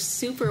caregivers are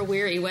super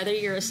weary, whether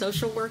you're a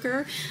social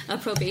worker, a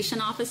probation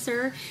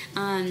officer.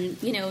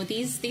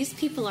 These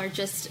people are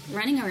just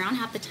running around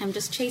half the time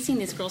just chasing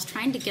these girls,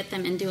 trying to get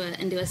them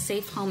into a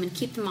safe home and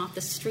keep them off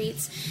the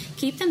streets,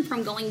 keep them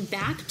from going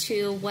back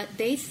to what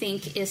they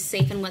think is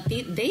safe and what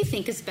they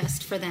think is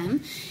best for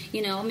them.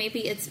 Maybe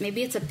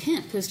it's a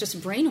pimp who's just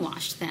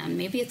brainwashed them.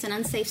 Maybe it's it's an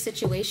unsafe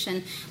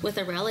situation with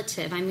a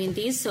relative. I mean,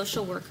 these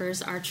social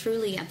workers are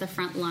truly at the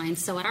front line.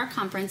 So at our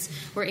conference,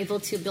 we're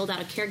able to build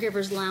out a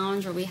caregiver's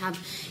lounge where we have,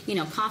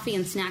 coffee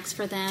and snacks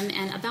for them.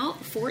 And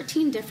about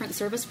 14 different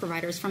service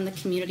providers from the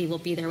community will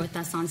be there with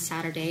us on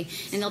Saturday.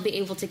 And they'll be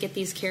able to get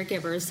these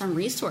caregivers some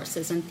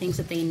resources and things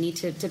that they need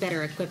to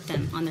better equip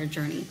them on their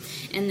journey.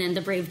 And then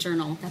the Brave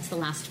Journal, that's the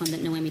last one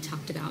that Noemi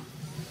talked about.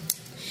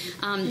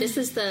 This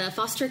is the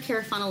foster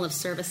care funnel of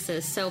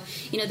services. So,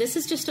 this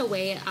is just a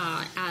way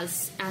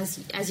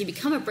as you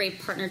become a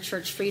Brave Partner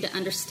Church for you to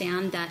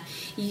understand that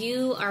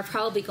you are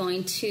probably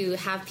going to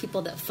have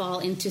people that fall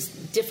into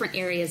different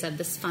areas of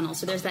this funnel.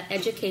 So there's that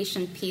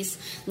education piece,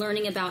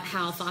 learning about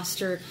how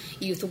foster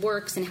youth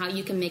works and how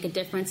you can make a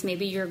difference.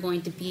 Maybe you're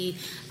going to be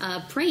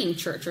a praying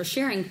church or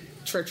sharing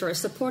church or a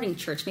supporting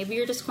church. Maybe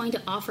you're just going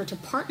to offer to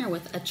partner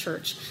with a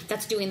church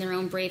that's doing their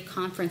own Brave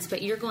conference,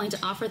 but you're going to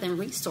offer them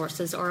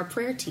resources or a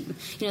prayer team.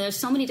 There's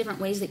so many different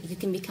ways that you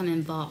can become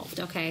involved,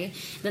 okay?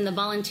 Then the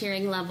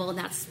volunteering level,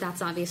 that's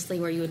obviously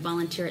where you would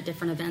volunteer at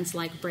different events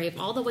like Brave,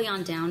 all the way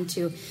on down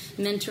to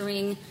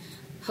mentoring,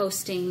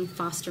 hosting,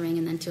 fostering,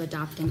 and then to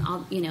adopting.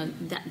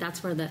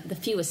 That's where the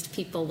fewest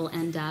people will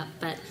end up,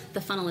 but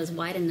the funnel is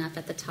wide enough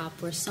at the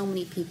top where so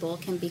many people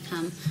can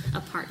become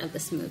a part of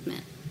this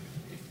movement.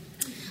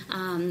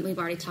 We've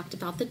already talked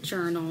about the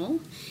journal,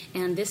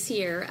 and this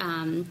year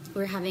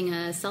we're having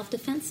a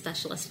self-defense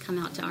specialist come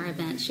out to our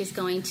event. She's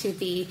going to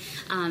be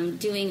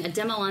doing a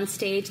demo on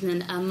stage, and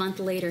then a month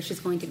later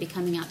she's going to be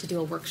coming out to do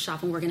a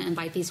workshop, and we're going to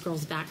invite these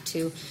girls back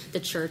to the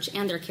church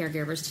and their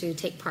caregivers to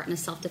take part in a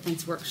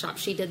self-defense workshop.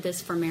 She did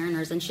this for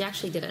Mariners, and she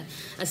actually did a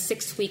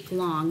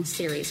 6-week-long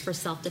series for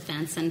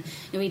self-defense, and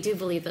we do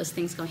believe those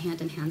things go hand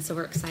in hand, so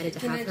we're excited to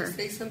have her. Can I just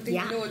say something?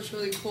 Yeah. What's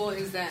really cool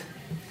is that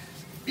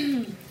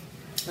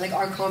like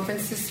our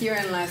conference this year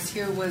and last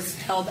year was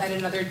held at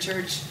another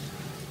church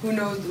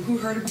who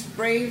heard of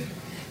Brave,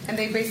 and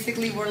they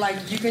basically were like,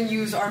 you can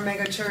use our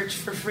mega church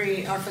for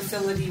free, our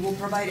facility, we'll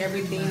provide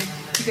everything,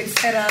 you can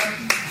set up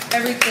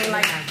everything,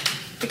 like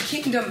the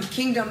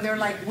kingdom, they're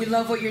like, we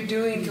love what you're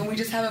doing, can we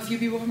just have a few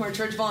people from our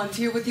church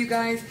volunteer with you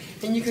guys,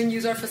 and you can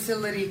use our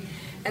facility.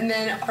 And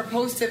then our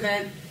post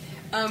event,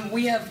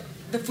 we have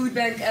the food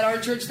bank at our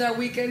church that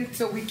weekend,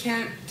 so we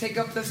can't take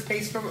up the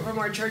space from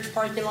our church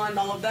parking lot and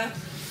all of that.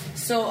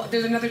 So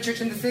there's another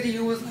church in the city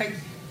who was like,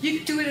 you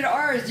could do it at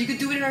ours. You could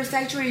do it in our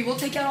sanctuary. We'll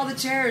take out all the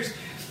chairs.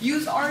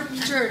 Use our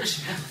church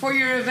for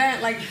your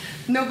event. Like,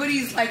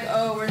 nobody's like,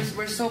 oh,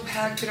 we're so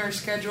packed in our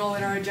schedule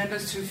and our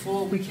agenda's too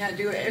full. We can't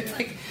do it. It's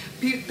like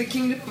the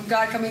kingdom of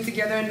God coming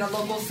together in the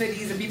local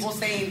cities and people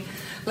saying,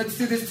 let's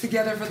do this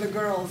together for the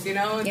girls,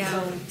 And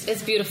yeah, so,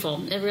 it's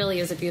beautiful. It really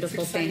is a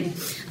beautiful thing.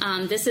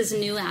 This is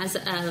new as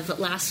of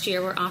last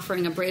year. We're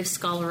offering a Brave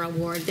Scholar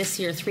Award. This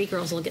year, 3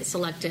 girls will get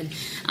selected.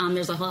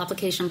 There's a whole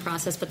application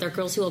process, but they're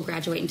girls who will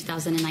graduate in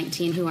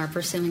 2019 who are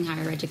pursuing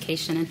higher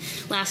education. And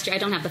last year, I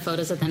don't have the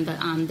photos of them,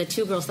 but the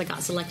 2 girls that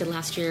got selected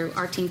last year,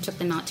 our team took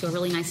them out to a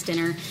really nice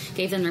dinner,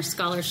 gave them their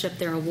scholarship,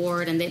 their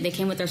award, and they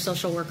came with their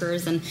social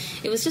workers, and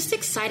it was just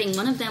exciting.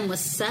 One of them was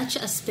such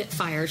a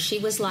spitfire. She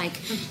was like,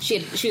 she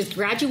was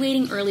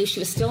graduating early. She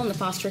was still in the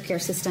foster care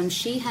system.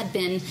 She had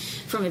been,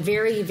 from a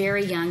very,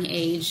 very young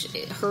age,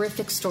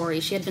 horrific story.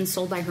 She had been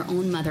sold by her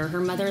own mother.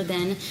 Her mother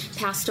then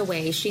passed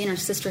away. She and her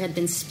sister had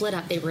been split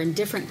up. They were in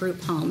different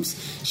group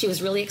homes. She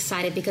was really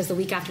excited because the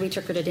week after we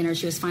took her to dinner,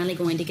 she was finally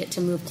going to get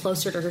to move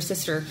closer to her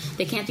sister.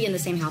 They can't be in the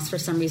same house for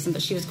some reason,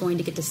 but she was going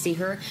to get to see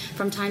her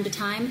from time to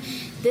time.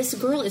 This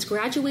girl is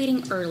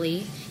graduating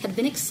early, had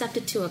been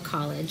accepted to a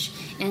college,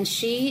 and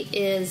she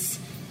is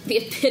the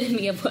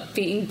epitome of what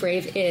being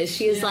brave is.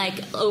 She is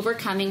like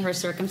overcoming her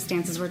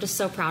circumstances. We're just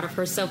so proud of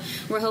her. So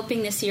we're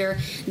hoping this year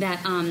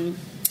that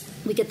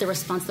we get the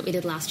response that we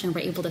did last year, and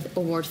we're able to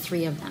award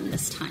 3 of them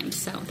this time.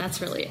 So that's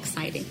really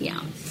exciting.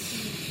 Yeah.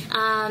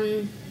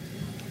 I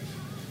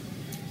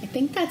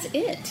think that's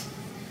it.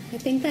 I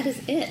think that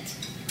is it.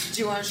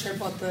 do you want to share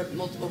about the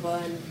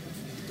Moldova and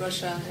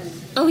Russia?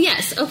 Oh,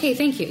 yes. Okay,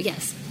 thank you.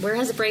 Yes. Where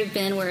has Brave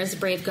been? Where is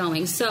Brave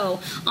going? So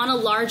on a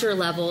larger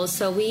level,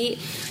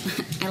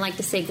 I like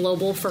to say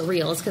global for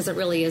reals, because it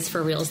really is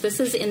for reals. This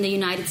is in the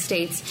United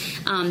States.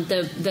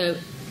 The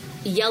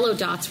yellow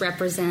dots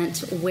represent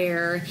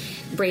where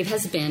Brave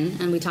has been,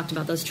 and we talked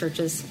about those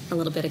churches a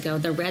little bit ago.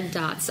 The red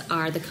dots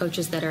are the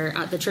coaches that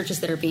are the churches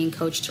that are being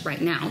coached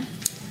right now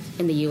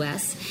in the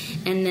U.S.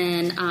 And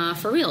then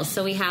for real,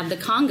 so we have the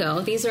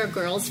Congo. These are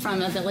girls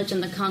from a village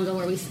in the Congo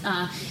where we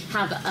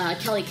have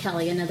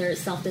Kelly, another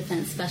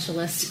self-defense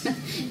specialist,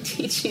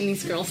 teaching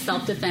these girls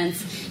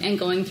self-defense and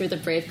going through the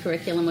Brave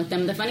curriculum with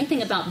them. The funny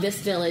thing about this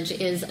village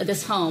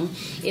this home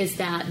is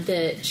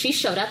that she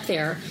showed up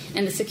there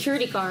and the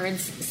security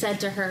guards said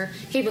to her,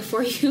 "Hey,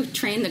 before you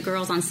train the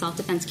girls on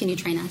self-defense, can you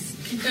train us?"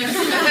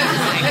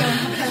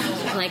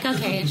 Like,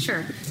 okay,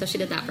 sure. So she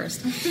did that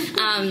first.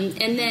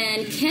 And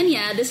then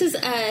Kenya, this is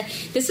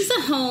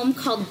a home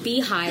called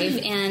Beehive,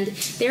 and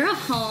they're a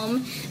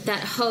home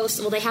that hosts,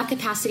 they have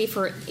capacity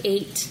for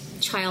 8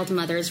 child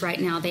mothers. Right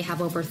now they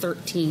have over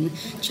 13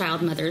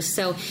 child mothers.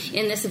 So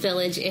in this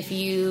village, if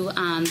you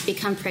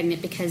become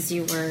pregnant because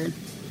you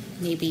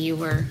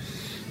were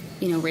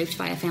raped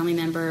by a family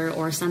member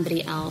or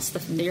somebody else,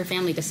 your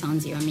family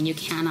disowns you. I mean, you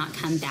cannot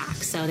come back,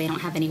 so they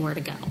don't have anywhere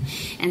to go.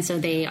 And so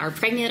they are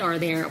pregnant or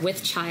they're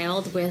with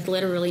child with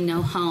literally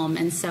no home.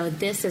 And so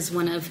this is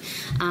one of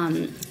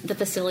the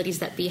facilities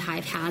that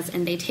Beehive has.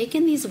 And they take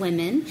in these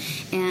women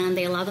and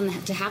they allow them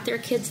to have their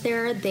kids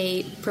there.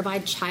 They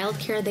provide child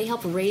care. They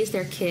help raise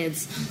their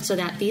kids so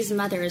that these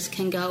mothers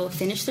can go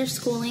finish their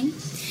schooling.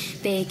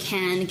 They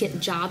can get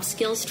job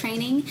skills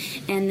training,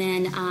 and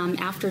then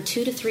after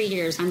 2 to 3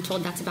 years, I'm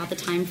told that's about the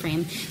time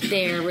frame,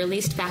 they're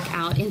released back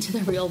out into the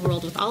real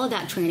world with all of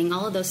that training,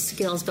 all of those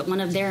skills. But one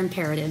of their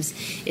imperatives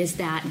is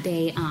that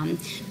they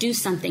do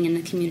something in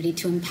the community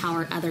to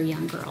empower other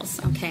young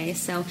girls. Okay,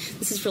 so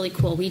this is really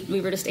cool.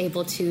 We were just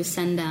able to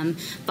send them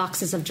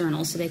boxes of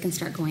journals so they can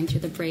start going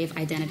through the Brave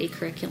Identity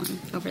curriculum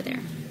over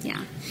there.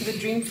 Yeah. The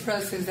dream for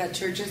us is that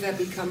churches that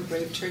become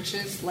Brave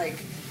churches,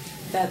 like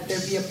that there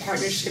be a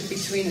partnership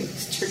between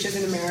churches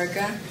in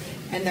America,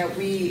 and that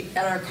we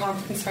at our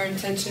conference are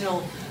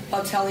intentional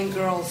about telling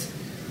girls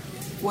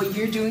what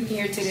you're doing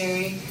here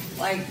today,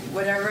 like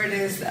whatever it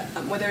is,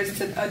 whether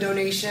it's a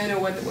donation or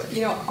what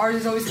ours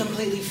is always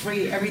completely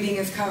free, everything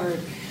is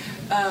covered.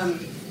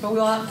 But we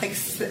all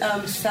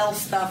have sell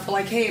stuff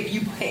like, hey, if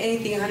you buy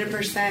anything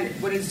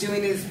 100%, what it's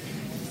doing is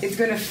it's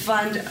going to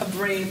fund a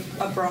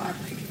Brave abroad.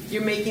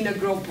 You're making a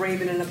girl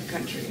brave in another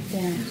country.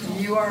 Yeah.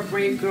 You are a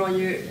brave girl, and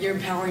you're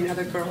empowering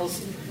other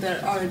girls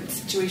that are in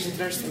situations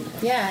that are similar.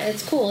 Yeah,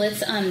 it's cool.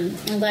 It's I'm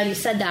glad you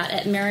said that.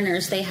 At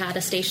Mariners, they had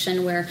a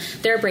station where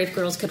their brave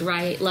girls could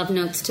write love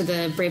notes to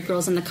the brave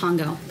girls in the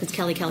Congo, because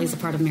Kelly's a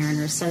part of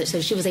Mariners. So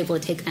she was able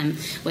to take them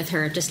with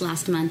her just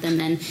last month. And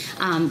then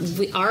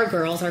our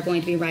girls are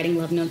going to be writing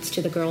love notes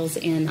to the girls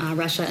in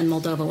Russia and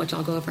Moldova, which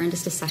I'll go over in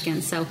just a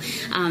second. So,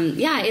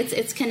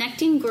 it's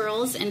connecting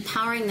girls,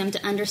 empowering them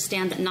to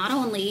understand that not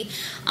only,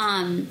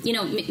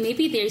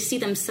 maybe they see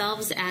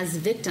themselves as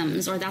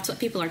victims, or that's what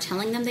people are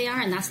telling them they are,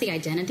 and that's the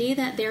identity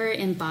that they're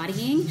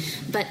embodying,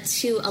 but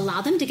to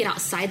allow them to get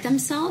outside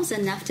themselves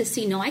enough to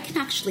see, no, I can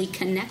actually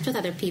connect with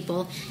other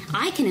people.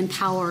 I can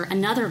empower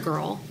another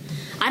girl.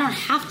 I don't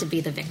have to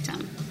be the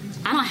victim.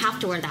 I don't have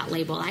to wear that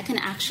label. I can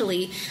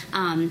actually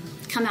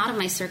come out of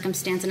my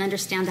circumstance and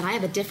understand that I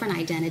have a different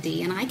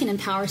identity, and I can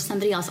empower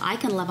somebody else. I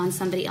can love on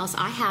somebody else.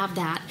 I have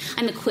that.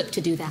 I'm equipped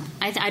to do that.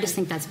 I just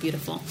think that's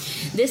beautiful.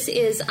 This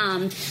is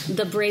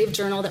the Brave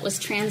Journal that was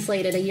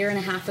translated 1.5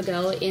 years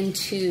ago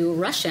into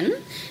Russian.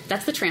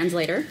 That's the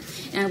translator.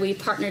 And we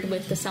partnered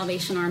with the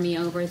Salvation Army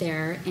over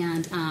there,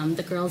 and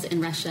the girls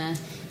in Russia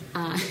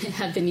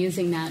have been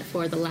using that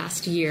for the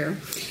last year.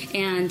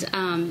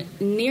 And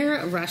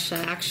near Russia,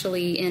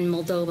 actually in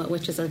Moldova,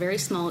 which is a very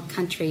small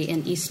country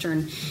in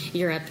Eastern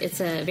Europe,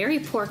 it's a very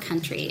poor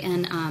country.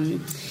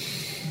 And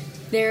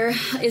there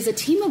is a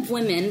team of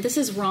women. This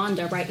is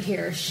Rhonda right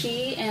here.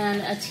 She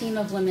and a team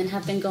of women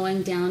have been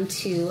going down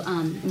to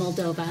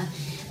Moldova.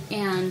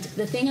 And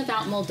the thing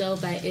about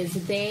Moldova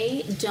is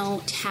they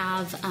don't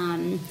have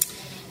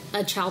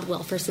a child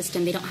welfare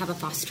system. They don't have a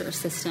foster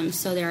system.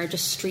 So there are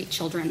just street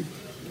children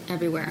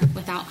everywhere,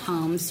 without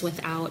homes,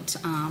 without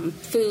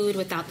food,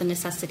 without the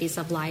necessities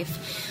of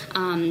life.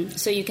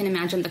 So you can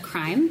imagine the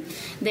crime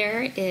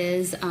there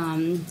is at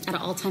an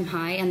all-time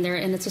high, and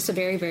it's just a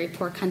very, very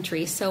poor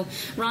country. So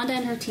Rhonda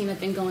and her team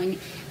have been going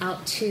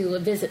out to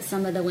visit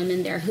some of the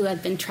women there who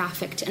have been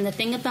trafficked. And the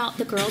thing about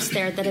the girls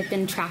there that have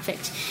been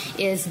trafficked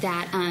is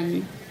that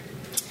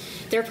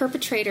their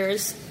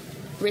perpetrators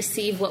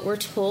receive what we're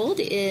told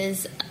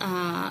is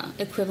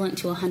equivalent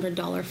to a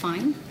 $100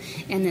 fine,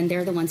 and then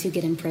they're the ones who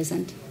get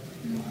imprisoned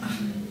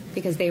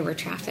because they were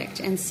trafficked.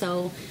 And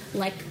so,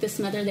 like this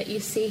mother that you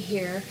see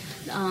here,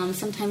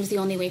 sometimes the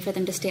only way for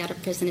them to stay out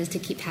of prison is to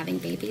keep having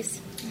babies.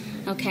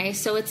 Okay,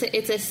 so it's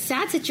a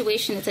sad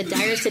situation, it's a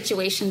dire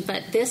situation,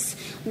 but this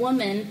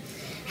woman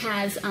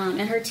has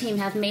and her team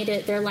have made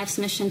it their life's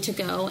mission to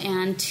go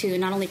and to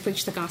not only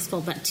preach the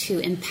gospel but to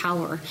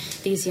empower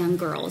these young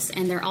girls.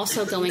 And they're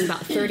also going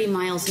about 30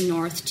 miles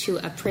north to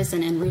a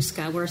prison in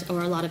Ruska where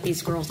a lot of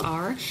these girls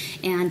are.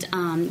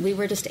 And we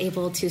were just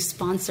able to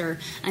sponsor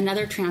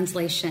another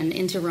translation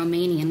into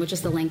Romanian, which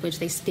is the language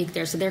they speak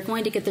there. So they're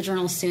going to get the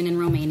journal soon in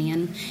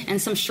Romanian,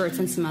 and some shirts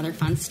and some other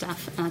fun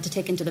stuff to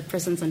take into the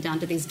prisons and down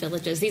to these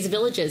villages. These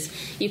villages,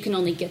 you can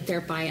only get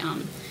there by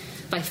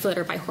foot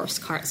or by horse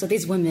cart. So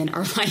these women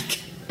are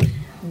like,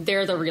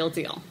 they're the real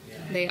deal.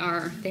 They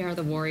are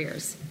the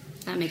warriors.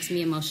 That makes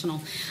me emotional.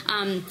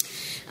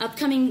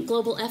 Upcoming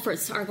global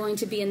efforts are going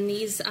to be in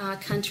these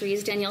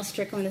countries. Danielle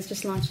Strickland is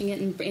just launching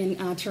it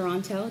in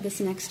Toronto this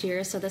next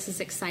year, so this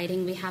is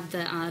exciting. We have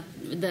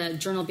the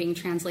journal being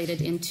translated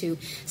into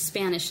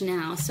Spanish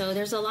now, so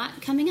there's a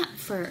lot coming up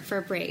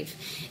for Brave.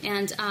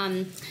 And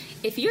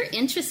if you're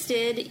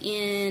interested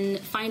in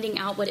finding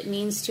out what it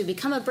means to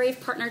become a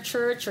Brave Partner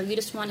Church, or you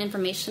just want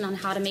information on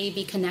how to maybe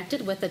be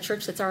connected with a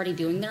church that's already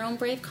doing their own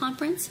Brave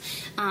Conference,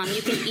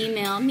 you can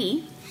email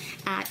me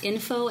at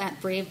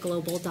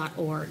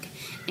info@braveglobal.org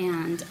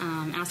and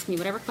ask me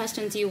whatever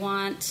questions you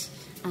want.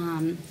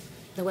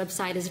 The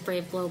website is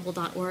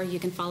braveglobal.org. You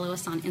can follow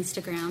us on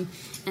Instagram.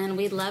 And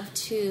we'd love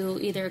to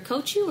either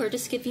coach you or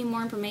just give you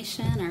more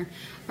information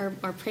or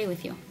pray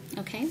with you.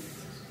 Okay?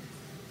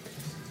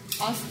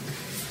 Awesome.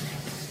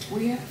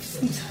 We have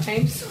some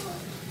time, so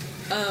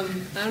I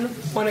don't know if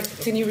we want to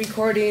continue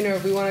recording or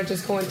if we want to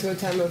just go into a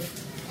time of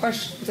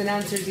questions and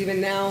answers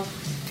even now.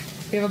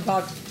 We have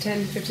about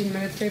 10, 15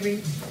 minutes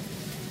maybe.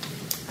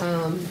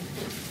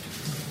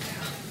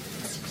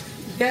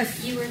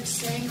 Yes. You were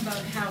saying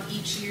about how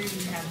each year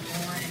you have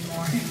more and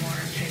more and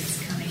more kids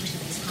coming to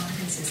these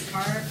conferences.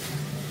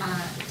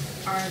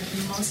 Are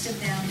most of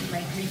them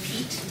like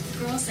repeat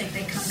girls? Like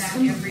they come back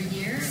every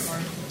year, or?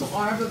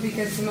 Are, but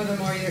because some of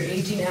them are either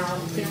aging out.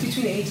 It's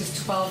between the ages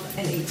 12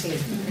 and 18.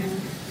 Mm-hmm.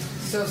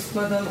 So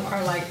some of them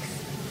are like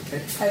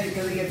excited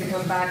because they get to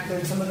come back,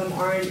 then some of them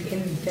aren't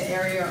in the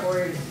area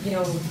or, you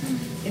know,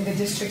 in the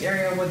district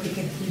area where they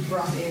can be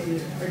brought in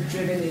or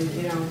driven in,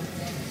 you know.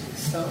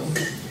 So,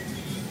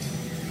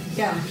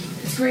 yeah,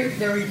 it's great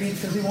they're repeats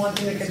because we want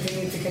them to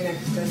continue to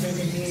connect with us and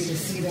continue to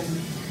see them.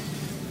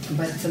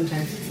 But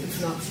sometimes it's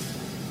not.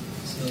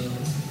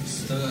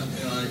 So I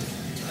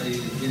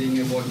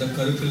hearing about the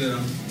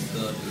curriculum.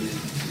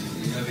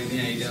 You have any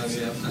idea we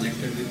have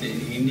connected with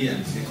India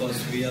because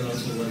we are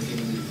also working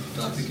with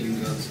trafficking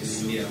girls in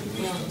India.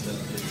 Most of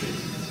the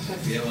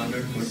we have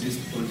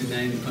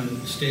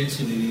 129 states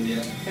in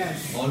India.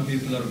 Yes. All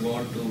people are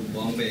brought to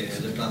Bombay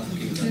as a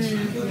trafficking girls.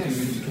 Working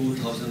with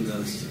 2,000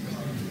 girls.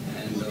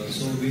 And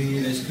so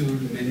we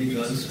rescued many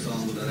girls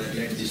from the Red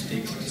Light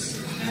district.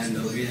 And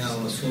we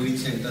have a sewing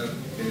center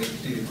where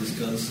these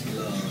girls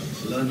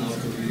learn how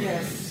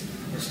to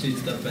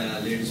stitch the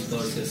ladies'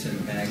 purses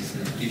and bags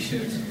and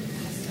t-shirts.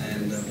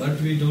 And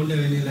but we don't have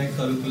any like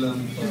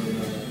curriculum for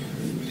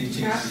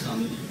teaching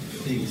some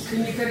things.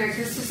 Can you connect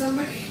us to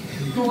somebody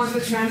who wants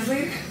to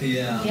translate? We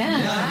have people.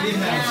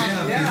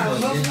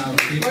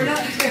 We're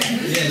not.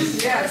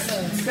 Yes.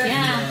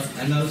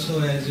 And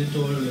also, as you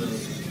told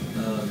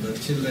the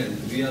children,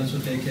 we also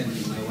taken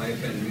my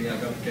wife and we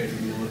adopted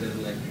more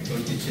than like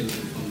 20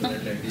 children from the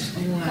Red Light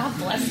district. God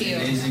bless you.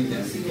 Raising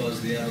them because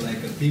they are like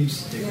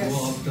pimps. They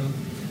go after,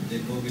 they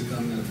go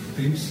become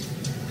pimps.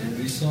 And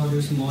we saw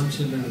the small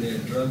children, they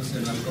had drugs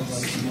and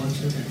alcohol, small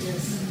children.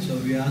 So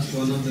we asked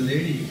one of the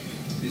lady,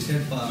 we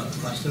said,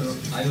 Pastor,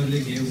 I only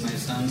give my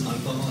son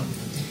alcohol.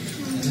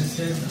 And I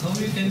said, how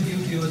you can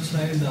give to your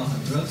child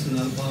drugs and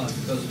alcohol?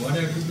 Because what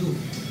I have to do?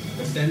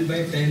 The 10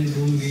 by 10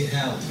 room we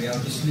have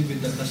to sleep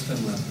with the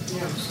customer.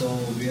 So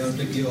we have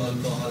to give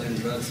alcohol and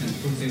drugs and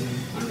put him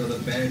under the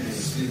bed and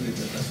sleep with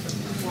the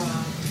customer.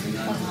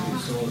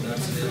 So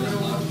that's really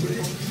hard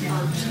way.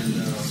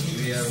 And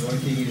we are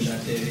working in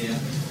that area.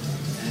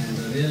 And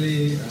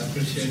really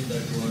appreciate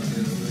that what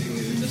you're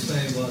doing. That's why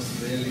I was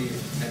really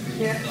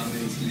happy to come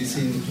and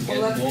listen to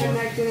get more.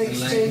 Connect and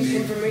exchange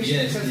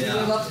information because we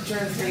love to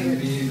translate it.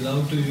 We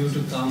love you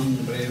to come,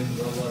 Brave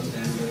Global,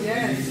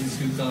 and if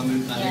you come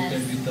and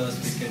connected with us,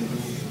 we can do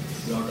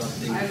a lot of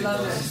things. I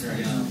love it.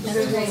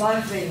 There's a lot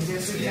of things.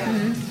 Yes, we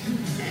can.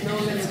 No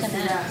limits to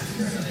that.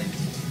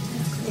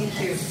 Thank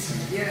you.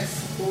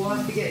 Yes, we'll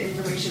have to get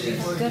information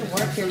before. Good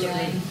work you're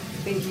doing.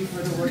 Thank you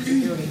for the work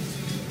you're doing.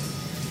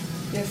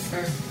 Yes,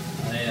 sir.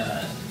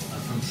 I'm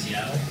from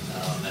Seattle,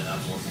 and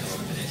I'm working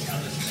over the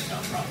establishment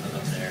nonprofit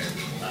up there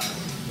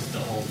with the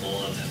whole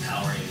goal of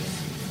empowering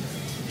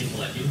people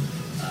like you,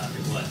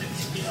 people that think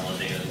should be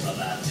elevated above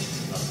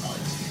athletes, above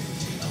college,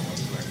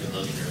 ones who are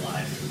devoting their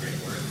lives to great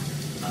work.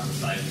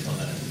 So I just want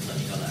to let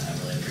you know that I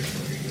really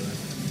appreciate what you're doing.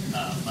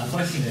 My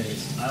question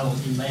is,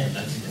 you may have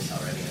mentioned this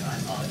already, and I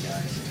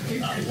apologize.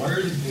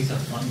 Where does these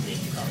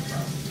funding come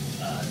from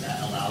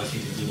that allows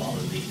you to do all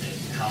of these things?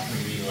 How can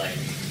we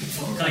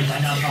my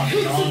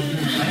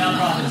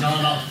nonprofit's all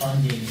about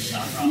funding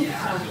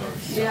nonprofits like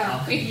yours. So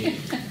how can you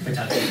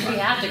we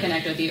have to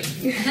connect with you.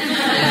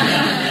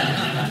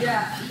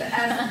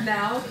 As of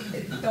now,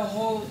 the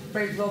whole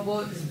Brave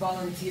Global is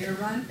volunteer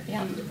run.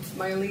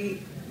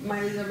 Miley's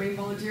our main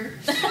volunteer.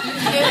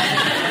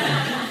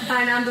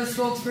 And I'm the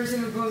spokesperson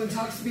who goes and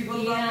talks to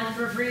people about it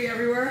for free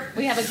everywhere.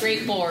 We have a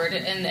great board,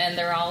 and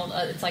they're all,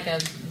 it's like a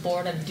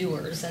board of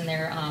doers, and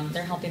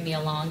they're helping me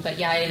along. But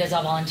yeah, it is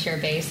a volunteer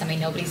base. I mean,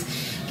 nobody's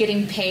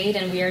getting paid,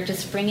 and we are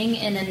just bringing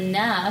in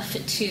enough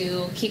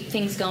to keep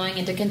things going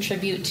and to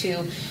contribute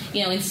to,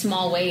 in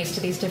small ways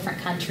to these different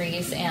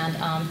countries and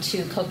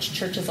to coach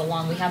churches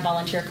along. We have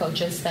volunteer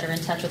coaches that are in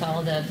touch with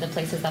all of the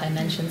places that I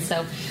mentioned.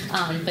 So,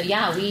 but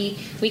yeah, we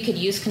could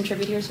use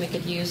contributors, we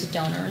could use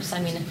donors. I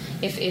mean,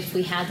 if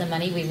we had the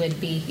money, we would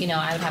be,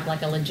 I would have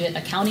like a legit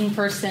accounting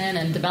person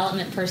and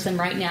development person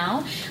right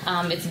now.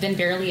 It's been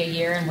barely a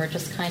year, and we're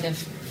just kind of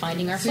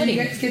finding our footing.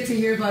 So you guys get to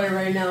hear about it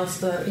right now,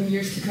 so in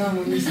years to come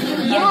when you see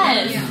it.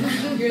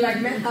 Yes. You're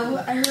like, man,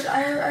 I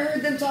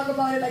heard them talk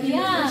about it like in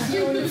the first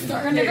year when it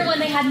started. Remember when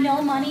they had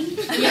no money?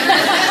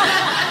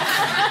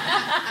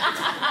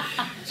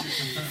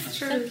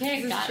 True. true. It's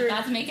okay. This is true.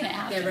 God's making it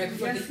happen. Yeah, right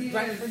before, Yes, he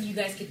right is. before you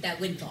guys get that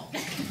windfall.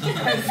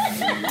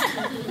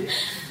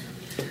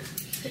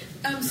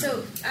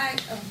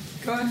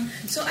 Go on.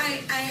 So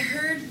I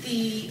heard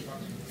the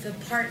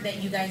part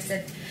that you guys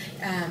said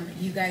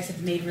you guys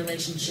have made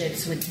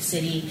relationships with the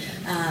city,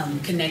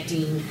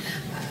 connecting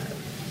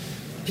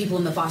people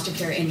in the foster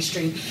care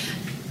industry.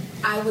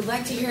 I would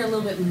like to hear a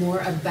little bit more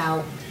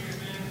about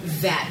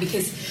that,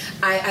 because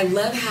I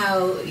love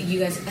how you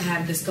guys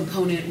have this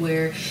component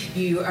where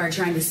you are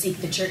trying to seek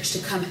the church to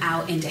come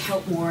out and to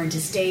help more and to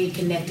stay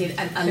connected.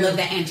 I love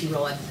that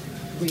anti-role.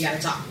 We got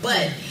to talk.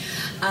 But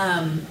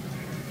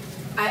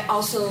I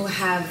also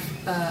have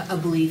a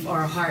belief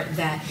or a heart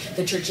that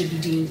the church should be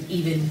doing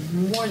even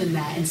more than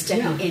that and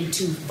stepping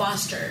into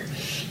foster.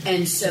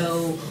 And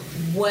so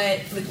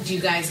do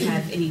you guys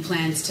have any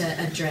plans to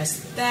address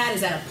that?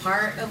 Is that a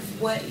part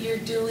of what you're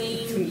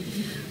doing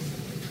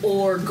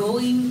or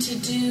going to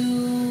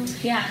do?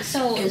 Yeah,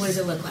 so... And what does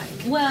it look like?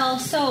 Well,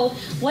 so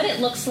what it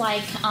looks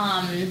like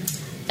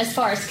as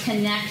far as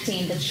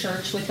connecting the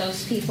church with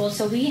those people.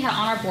 So we have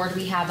on our board,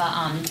 we have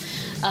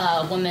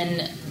a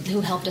woman who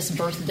helped us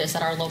birth this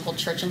at our local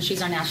church, and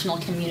she's our national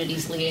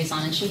communities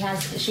liaison, and she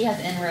has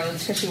inroads,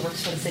 because she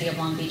works for the city of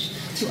Long Beach,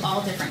 to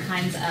all different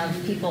kinds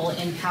of people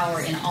in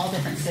power in all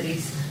different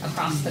cities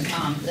across the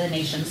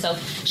nation. So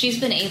she's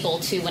been able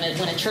to, when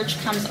a church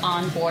comes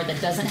on board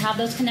that doesn't have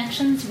those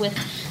connections with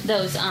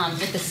those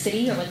with the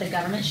city or with the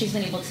government, she's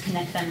been able to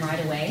connect them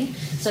right away.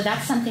 So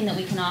that's something that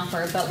we can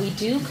offer. But we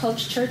do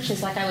coach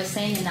churches, like I was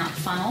saying, in that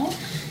funnel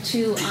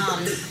to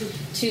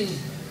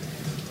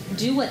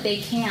do what they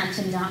can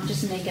to not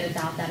just make it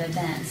about that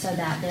event, so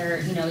that they're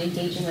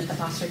engaging with the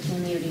foster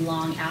community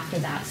long after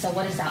that. So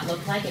what does that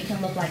look like? It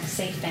can look like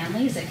safe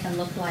families. It can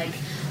look like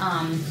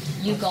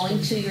you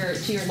going to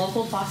your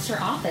local foster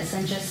office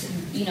and just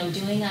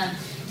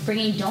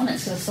bringing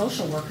donuts to the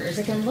social workers.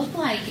 It can look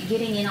like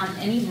getting in on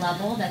any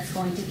level that's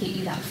going to get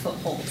you that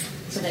foothold,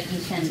 so that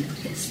you can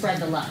spread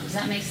the love. Does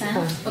that make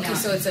sense? Okay,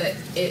 so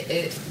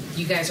it's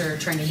you guys are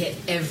trying to hit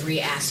every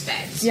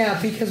aspect.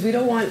 Yeah, because we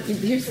don't want.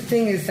 Here's the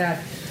thing: is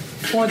that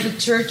for the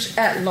church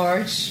at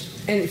large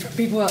and for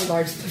people at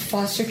large, the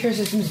foster care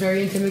system is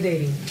very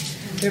intimidating.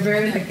 They're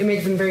very it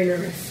makes them very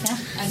nervous.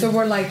 Yeah. So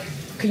we're like,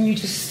 can you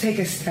just take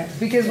a step?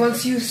 Because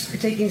once you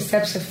start taking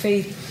steps of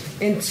faith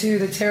into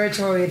the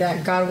territory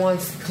that God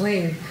wants to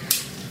claim,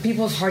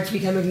 people's hearts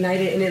become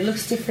ignited, and it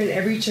looks different in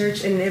every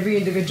church and in every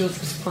individual's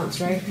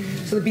response, right?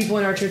 Mm-hmm. So the people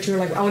in our church who are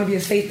like, I want to be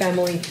a safe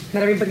family.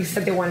 Not everybody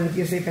said they wanted to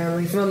be a safe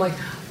family. Some of them like,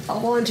 I'll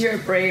volunteer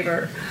at Brave,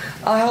 or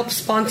I'll help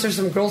sponsor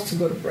some girls to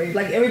go to Brave.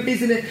 Like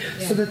everybody's in it.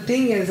 Yeah. So the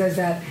thing is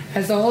that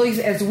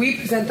as we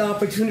present the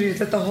opportunities,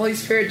 let the Holy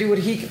Spirit do what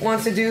He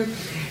wants to do,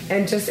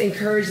 and just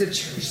encourage the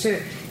church to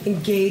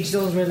engage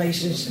those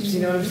relationships.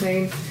 You know what I'm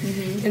saying?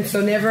 Mm-hmm. And so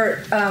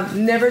never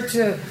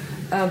to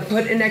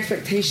put an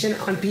expectation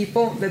on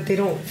people that they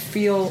don't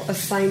feel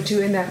assigned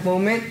to in that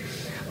moment.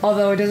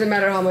 Although it doesn't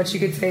matter how much you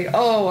could say,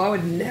 oh, I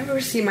would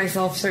never see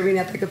myself serving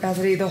at the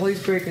capacity. The Holy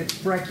Spirit could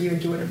wreck you and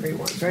do whatever He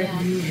wants, right?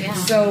 Yeah. Yeah.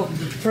 So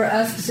for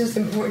us, it's just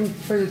important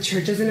for the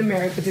churches in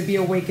America to be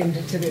awakened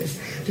to this.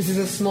 This is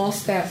a small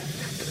step.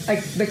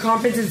 Like the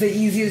conference is the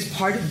easiest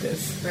part of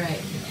this, right?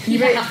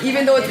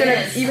 Even though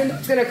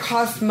it's gonna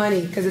cost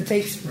money, because it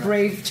takes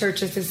brave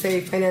churches to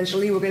say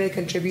financially we're gonna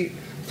contribute,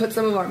 put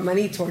some of our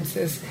money towards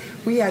this.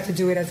 We had to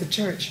do it as a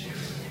church.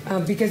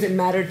 Because it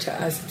mattered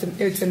to us.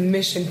 It's a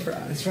mission for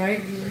us,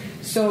 right?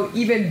 Mm-hmm. So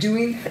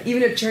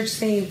even a church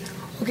saying,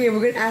 okay,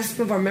 we're going to ask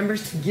some of our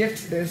members to give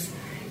to this,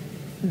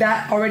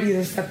 that already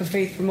is a step of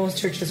faith for most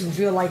churches who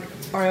feel like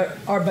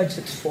our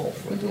budget's full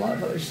with a lot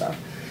of other stuff.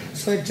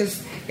 So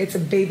it's a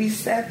baby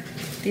step.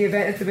 The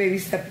event is a baby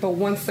step, but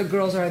once the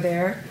girls are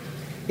there,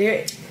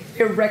 it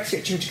wrecks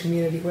your church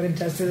community. What it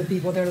does to the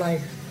people, they're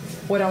like,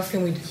 what else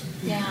can we do?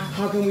 Yeah.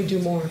 How can we do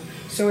more?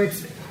 So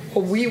it's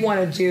what we want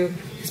to do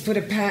is put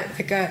a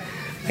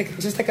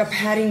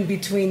padding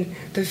between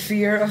the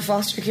fear of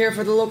foster care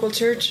for the local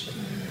church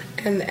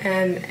and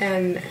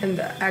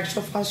the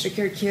actual foster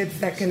care kids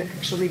that can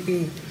actually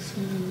be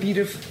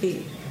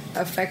beautifully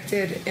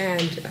affected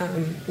and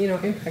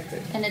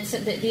impacted. And it's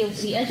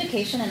the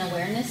education and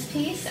awareness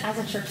piece as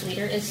a church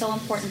leader is so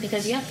important,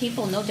 because you have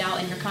people, no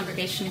doubt, in your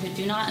congregation who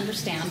do not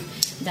understand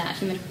that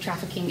human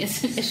trafficking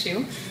is an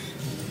issue,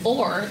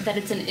 or that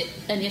it's an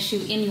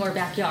issue in your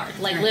backyard.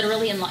 Like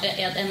literally in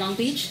Long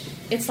Beach,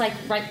 it's like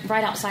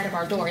right outside of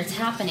our door. It's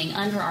happening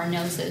under our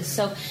noses.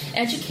 So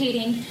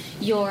educating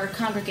your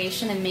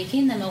congregation and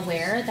making them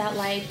aware that,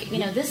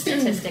 this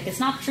statistic, it's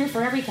not true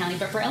for every county,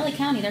 but for LA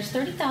County, there's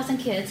 30,000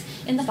 kids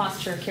in the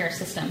foster care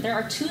system. There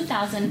are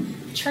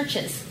 2,000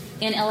 churches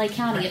in LA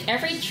County. If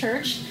every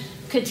church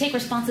could take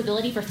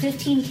responsibility for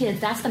 15 kids,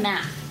 that's the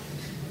math.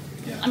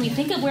 Yeah. I mean,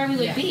 think of where we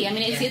would be. I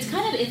mean, it's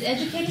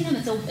educating them,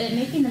 it's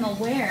making them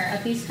aware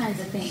of these kinds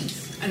of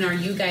things. And are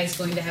you guys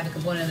going to have a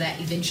component of that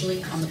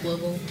eventually on the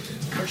global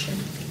portion?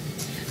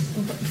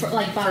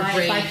 By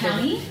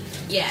county?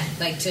 Yeah,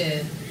 like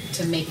to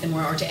to make them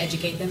more or to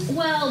educate them?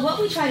 Well, what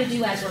we try to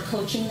do as we're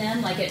coaching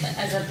them, like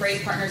as a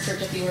Brave Partner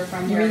Church, if you were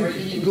from You wherever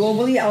mean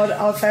globally,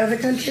 outside of the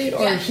country,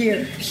 or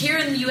here? Here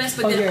in the U.S.,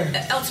 but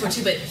elsewhere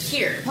too, but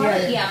here.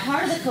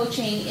 Part of the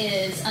coaching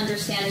is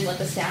understanding what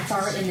the stats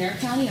are in their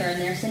county or in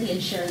their city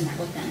and sharing that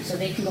with them so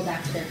they can go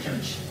back to their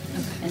church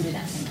and do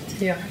that same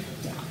thing. Yeah.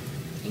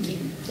 Thank you.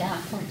 Yeah,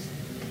 of course.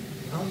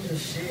 I'll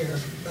just share.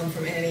 I'm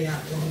from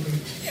Antioch, Long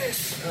Beach.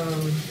 Yes.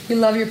 We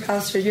love your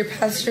pastor. Your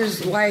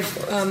pastor's wife,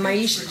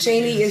 Maisha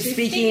Cheney, is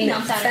speaking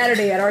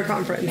Saturday at our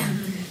conference. Yeah.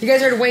 You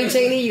guys heard Wayne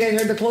Cheney? You guys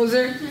heard the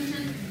closer?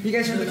 You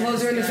guys heard the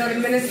closer in the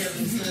 7 minutes?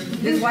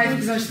 His wife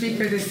is our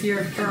speaker this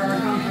year for our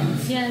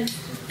conference. Yes.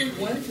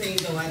 One thing,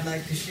 though, I'd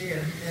like to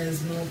share,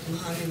 as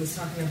Mahoney was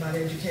talking about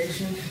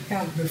education,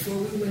 before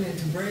we went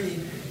into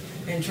Brave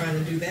and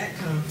trying to do that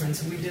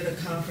conference, we did a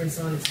conference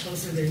on It's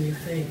Closer Than You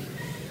Think.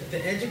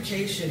 The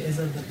education is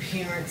of the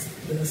parents,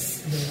 the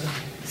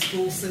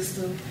school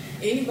system,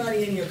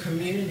 anybody in your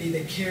community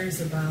that cares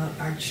about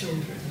our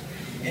children.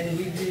 And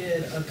we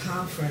did a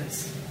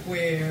conference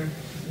where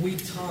we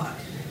taught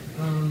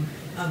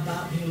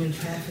about human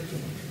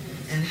trafficking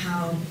and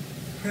how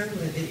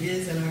prevalent it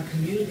is in our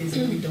communities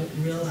and we don't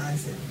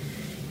realize it.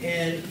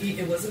 And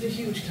it wasn't a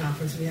huge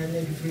conference. We had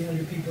maybe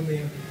 300 people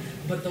there.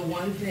 But the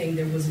one thing,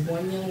 there was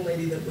one young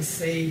lady that was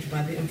saved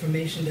by the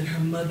information that her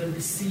mother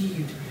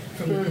received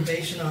from the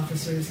probation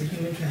officers, the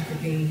human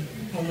trafficking,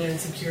 Homeland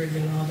Security,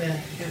 and all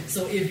that.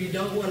 So if you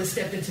don't want to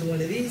step into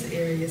one of these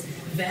areas,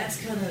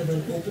 that's kind of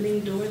an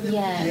opening door that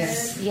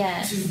we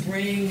had to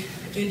bring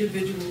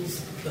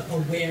individuals the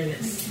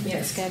awareness.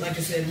 Yes, good. Like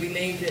I said, we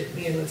named it,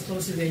 It's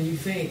Closer Than You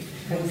Think.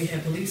 When we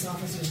had police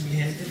officers, we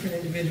had different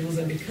individuals,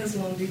 and because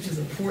Long Beach is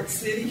a port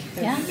city,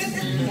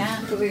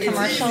 it's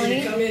commercially,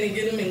 easy to come in and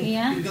get them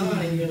and be gone,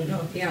 and you don't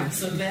know. Yeah.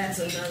 So that's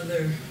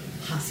another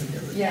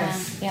possibility.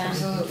 Yes,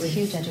 absolutely.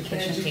 Huge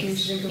education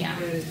piece.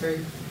 Component is very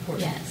important.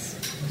 Yes.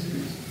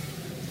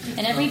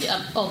 And every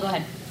go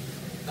ahead.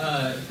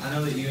 I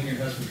know that you and your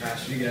husband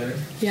pastor together.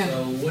 Yeah.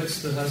 So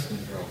what's the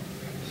husband's role?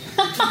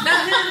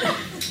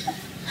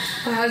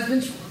 My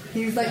husband,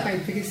 he's like my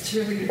biggest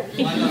cheerleader.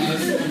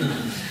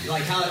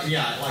 Like how?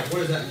 Yeah. Like what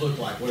does that look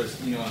like? What is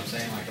what I'm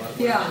saying? Like what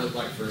does that look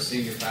like for a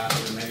senior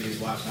pastor? Maybe his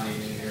wife's not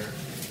even in here.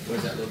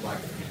 What does that look like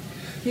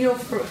for him?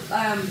 For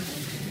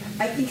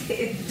I think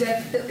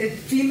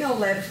it's female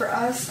led for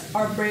us,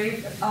 our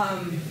Brave.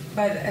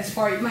 But as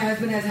far as my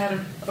husband has had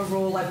a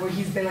role like where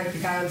he's been like the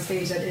guy on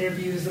stage that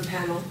interviews the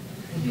panel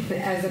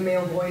as a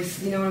male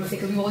voice. You know what I'm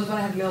saying? Because we always want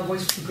to have male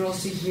voice for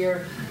girls to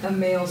hear a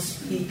male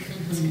speak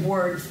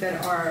words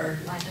that are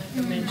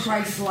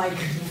Christ-like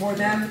for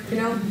them.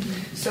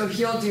 So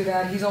he'll do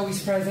that. He's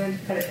always present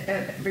at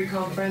every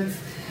conference.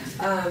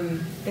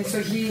 And so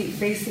he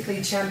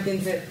basically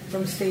champions it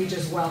from stage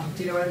as well.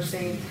 Do you know what I'm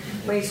saying?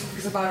 When he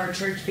talks about our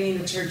church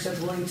being a church that's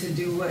willing to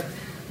do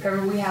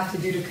whatever we have to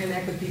do to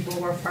connect with people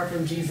who are far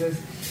from Jesus,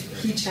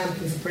 he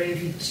champions Brave.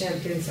 He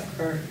champions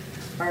our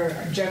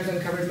Gems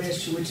Uncovered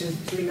ministry, which is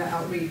doing the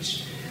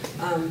outreach.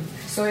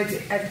 So I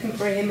think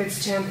for him,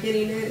 it's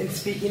championing it and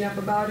speaking up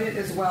about it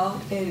as well.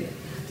 And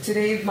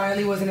today, if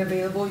Miley wasn't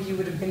available, he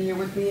would have been here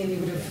with me and he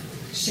would have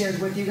shared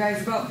with you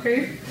guys about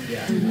Brave.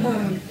 Yeah.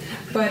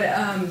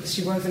 But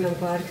she wasn't, I'm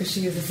glad, because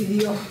she is a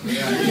CEO.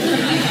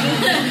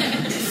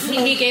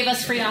 He gave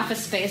us free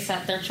office space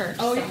at their church.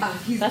 Oh, so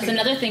yeah. That's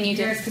another thing you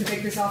do. You guys can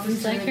take this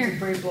office to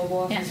Brave Global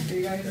office for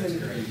you guys.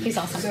 And he's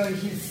awesome. So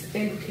he's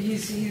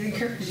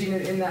encouraging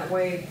it in that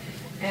way.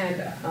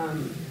 And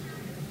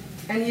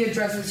he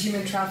addresses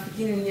human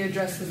trafficking and he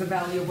addresses the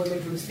value of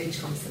women from stage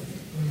constantly.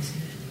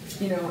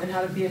 And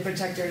how to be a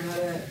protector and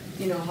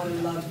how to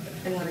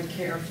love and how to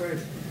care for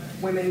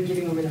women and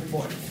giving women a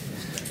voice.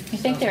 I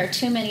think there are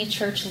too many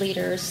church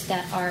leaders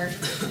that are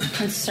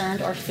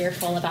concerned or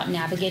fearful about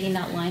navigating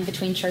that line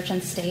between church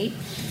and state.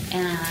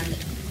 And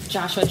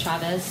Joshua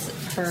Chavez,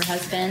 her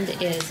husband,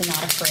 is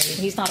not afraid.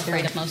 He's not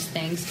afraid of most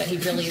things, but he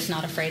really is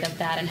not afraid of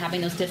that. And having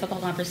those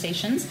difficult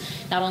conversations,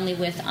 not only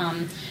with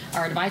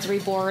our advisory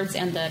boards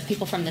and the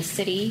people from the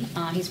city,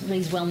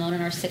 he's well known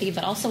in our city,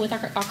 but also with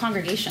our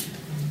congregation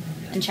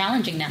and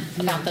challenging them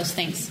about those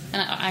things.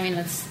 And I mean,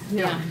 that's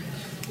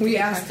We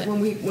asked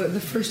the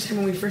first time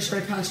when we first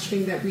started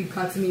pastoring that we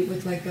got to meet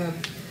with like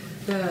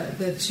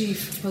the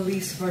chief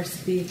police of our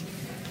city.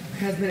 My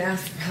husband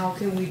asked, how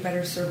can we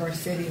better serve our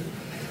city?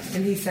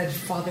 And he said,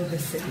 father the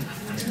city.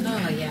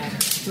 Oh, yeah.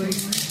 So he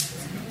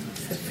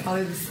said,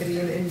 father the city.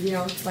 And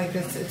it's like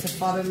this, it's a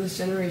fatherless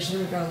generation.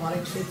 We've got a lot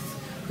of kids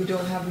who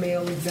don't have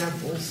male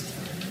examples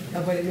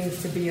of what it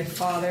means to be a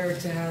father,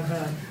 to have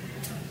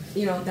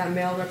that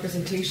male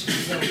representation.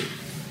 So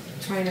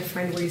trying to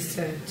find ways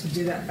to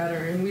do that better.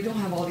 And we don't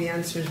have all the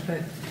answers,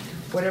 but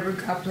whatever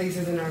God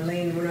places in our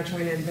lane, we're not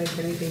trying to invent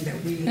anything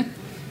that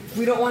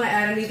we don't want to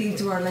add anything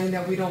to our lane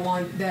that we don't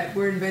want, that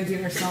we're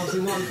inventing ourselves.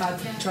 We want God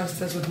to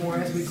trust us with more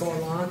as we go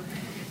along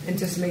and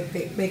just make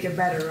it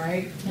better,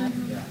 right?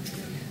 Yeah.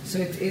 So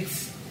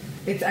it's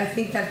I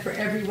think that for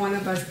every one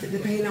of us,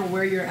 depending on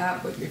where you're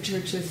at, what your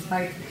church is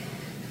like,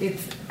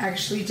 it's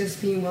actually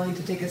just being willing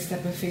to take a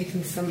step of faith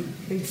in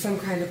some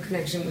kind of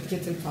connection with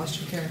kids in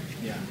foster care.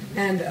 Yeah.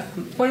 And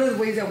one of the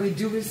ways that we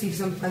do receive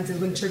some funds is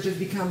when churches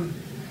become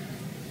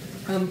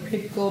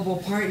big global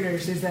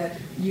partners, is that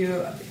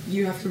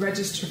you have to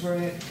register for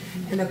it,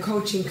 and the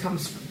coaching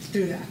comes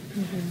through that.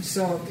 Mm-hmm.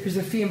 So there's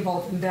a fee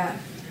involved in that,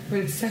 but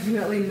it's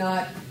definitely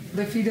not.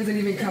 The fee doesn't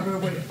even cover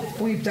what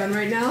we've done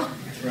right now.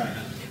 Right.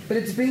 But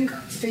it's been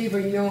God's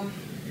favor,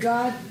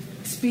 God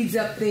speeds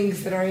up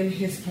things that are in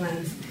His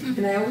plans. Mm-hmm.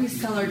 And I always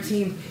tell our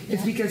team,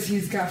 it's because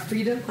He's got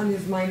freedom on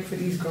His mind for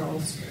these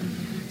girls.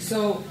 Mm-hmm.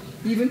 So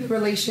even the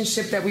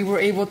relationship that we were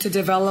able to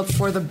develop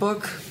for the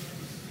book,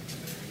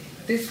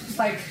 this was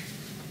like,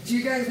 do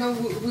you guys know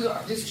who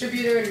our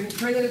distributor and who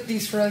printed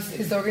these for us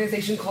is the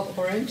organization called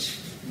Orange?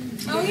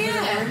 Oh,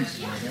 yeah. Orange?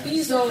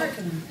 Yeah. So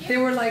they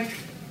were like,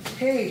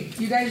 hey,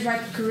 you guys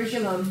write the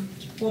curriculum,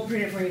 we'll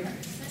print it for you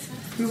guys.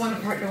 We want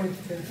to partner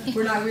with this.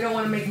 We don't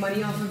want to make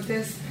money off of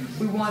this.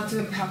 We want to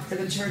empower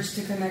the church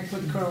to connect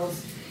with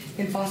girls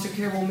in foster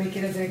care. We'll make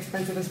it as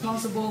inexpensive as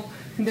possible.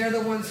 And they're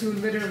the ones who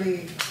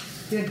literally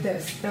did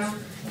this.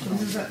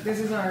 This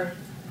is our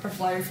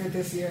flyer for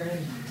this year.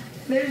 And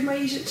there's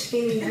Maisha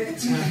Cheney.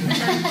 It's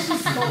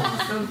so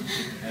awesome.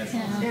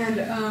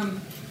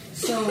 And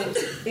so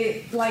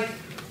it, like,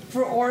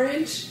 for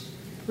Orange,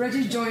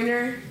 Reggie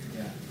Joyner,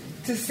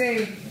 to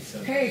say,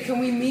 hey, can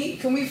we meet?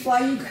 Can we fly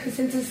you guys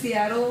into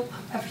Seattle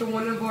after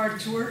one of our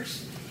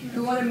tours?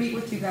 We want to meet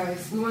with you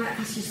guys. We want to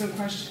ask you some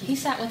questions. He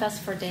sat with us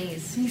for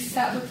days. He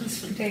sat with us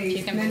for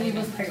days. And then he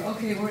was like,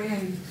 okay, we're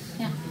in.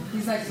 Yeah.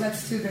 He's like,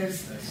 let's do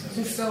this.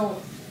 And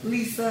so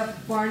Lisa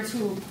Barnes,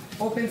 who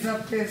opens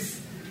up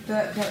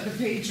the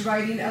page,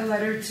 writing a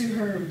letter to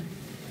her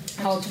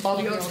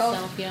 12-year-old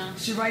self. Yeah.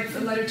 She writes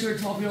a letter to her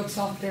 12-year-old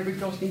self that every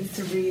girl needs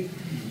to read.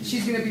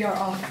 She's going to be our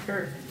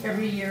author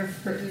every year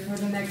for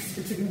the next,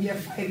 it's going to be a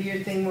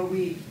 5-year thing where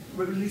we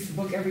release a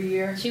book every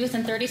year. She was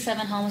in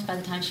 37 homes by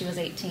the time she was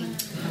 18.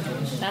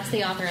 That's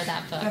the author of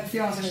that book. That's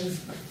the author of this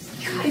book.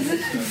 Isn't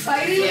it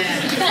exciting? Yeah.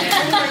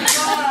 Oh my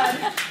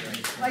God.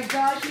 Like,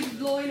 God keeps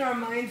blowing our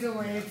minds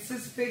away. It's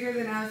just bigger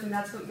than us, and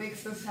that's what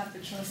makes us have to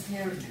trust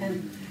Him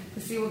and to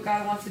see what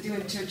God wants to do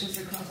in churches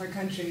across our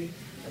country.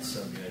 That's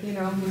so good.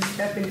 We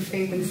step in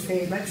faith and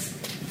say, let's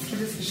give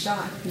this a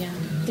shot. Yeah.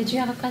 Did you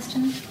have a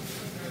question?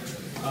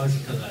 I was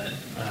because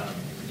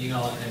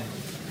and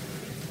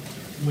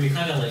we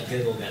kind of like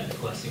giggled at the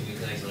question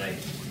because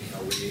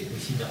we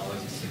seem to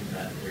always assume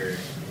that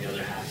the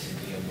other half should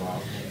be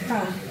involved.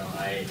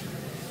 And,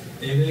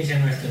 it really is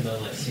interesting though,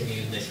 like sitting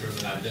in this room,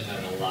 and I've done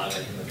that a lot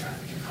in the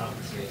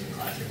conferences and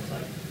classrooms.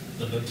 Like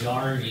the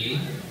majority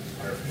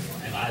are,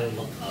 and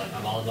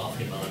I'm all about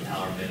female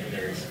empowerment.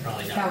 There's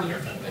probably not a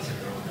feminism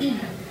in the room,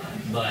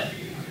 but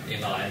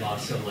I'm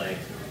also like,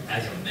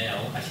 as a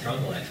male, I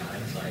struggle at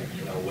times. Like,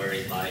 where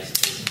is my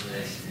space in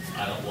this?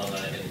 I don't want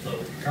to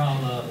inflict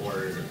trauma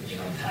or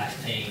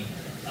past pain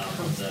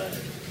from the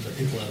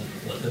people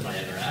with whom I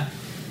interact.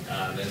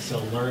 And so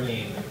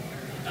learning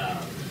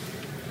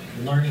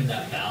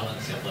that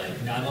balance of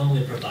like not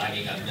only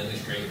providing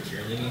administrative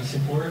cheerleading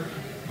support,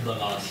 but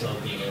also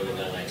being able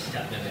to like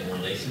step in a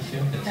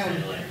relationship and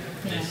say like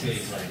this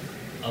is like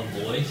a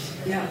voice,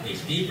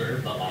 it's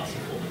deeper, but also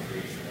full of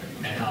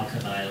truth. And how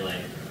can I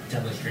like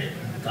demonstrate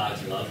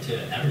God's love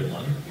to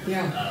everyone?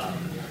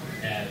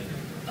 And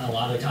a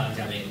lot of times,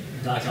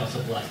 God's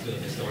also blessed me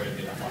with the story of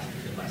being a foster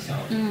kid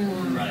myself,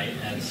 right?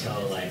 And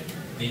so like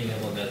being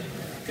able to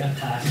get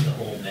past the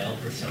whole male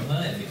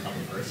persona and become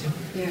a person.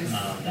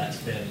 That's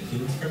been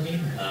huge for me.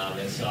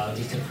 And so I would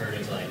just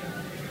encourage, like,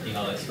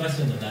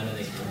 especially the men in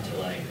this room to,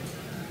 like,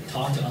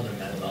 talk to other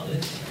men about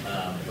this,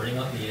 bring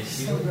up the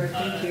issue,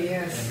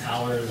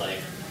 empower,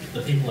 like,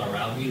 the people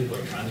around you who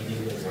are trying to do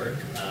good work,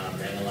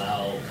 and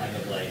allow kind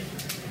of, like,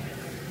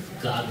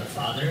 God the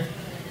Father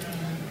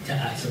to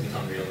actually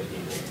become real with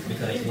people.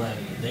 Because when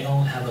they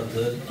don't have a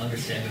good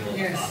understanding of what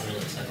the Father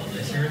looks like on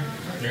this earth,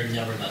 they're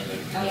never going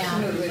to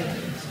Absolutely.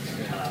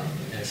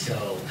 And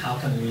so how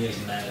can we as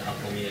men, how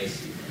can we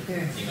as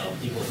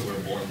people who are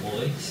born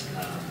boys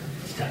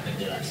step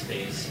into that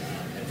space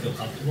and feel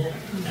comfortable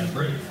and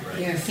brave,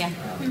 right?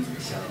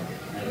 So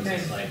I would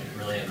just like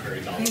really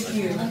encourage all of us. Thank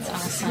you. That's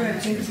awesome.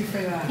 Good. Thank you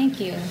for that. Thank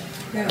you.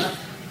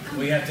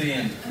 We have to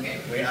end.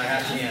 I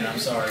have to end. I'm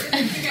sorry.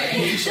 I'm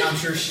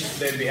sure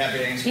they'd be happy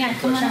to answer your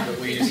question, but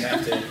we just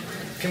have to.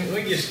 Can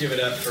we just give it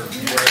up for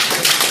Greg?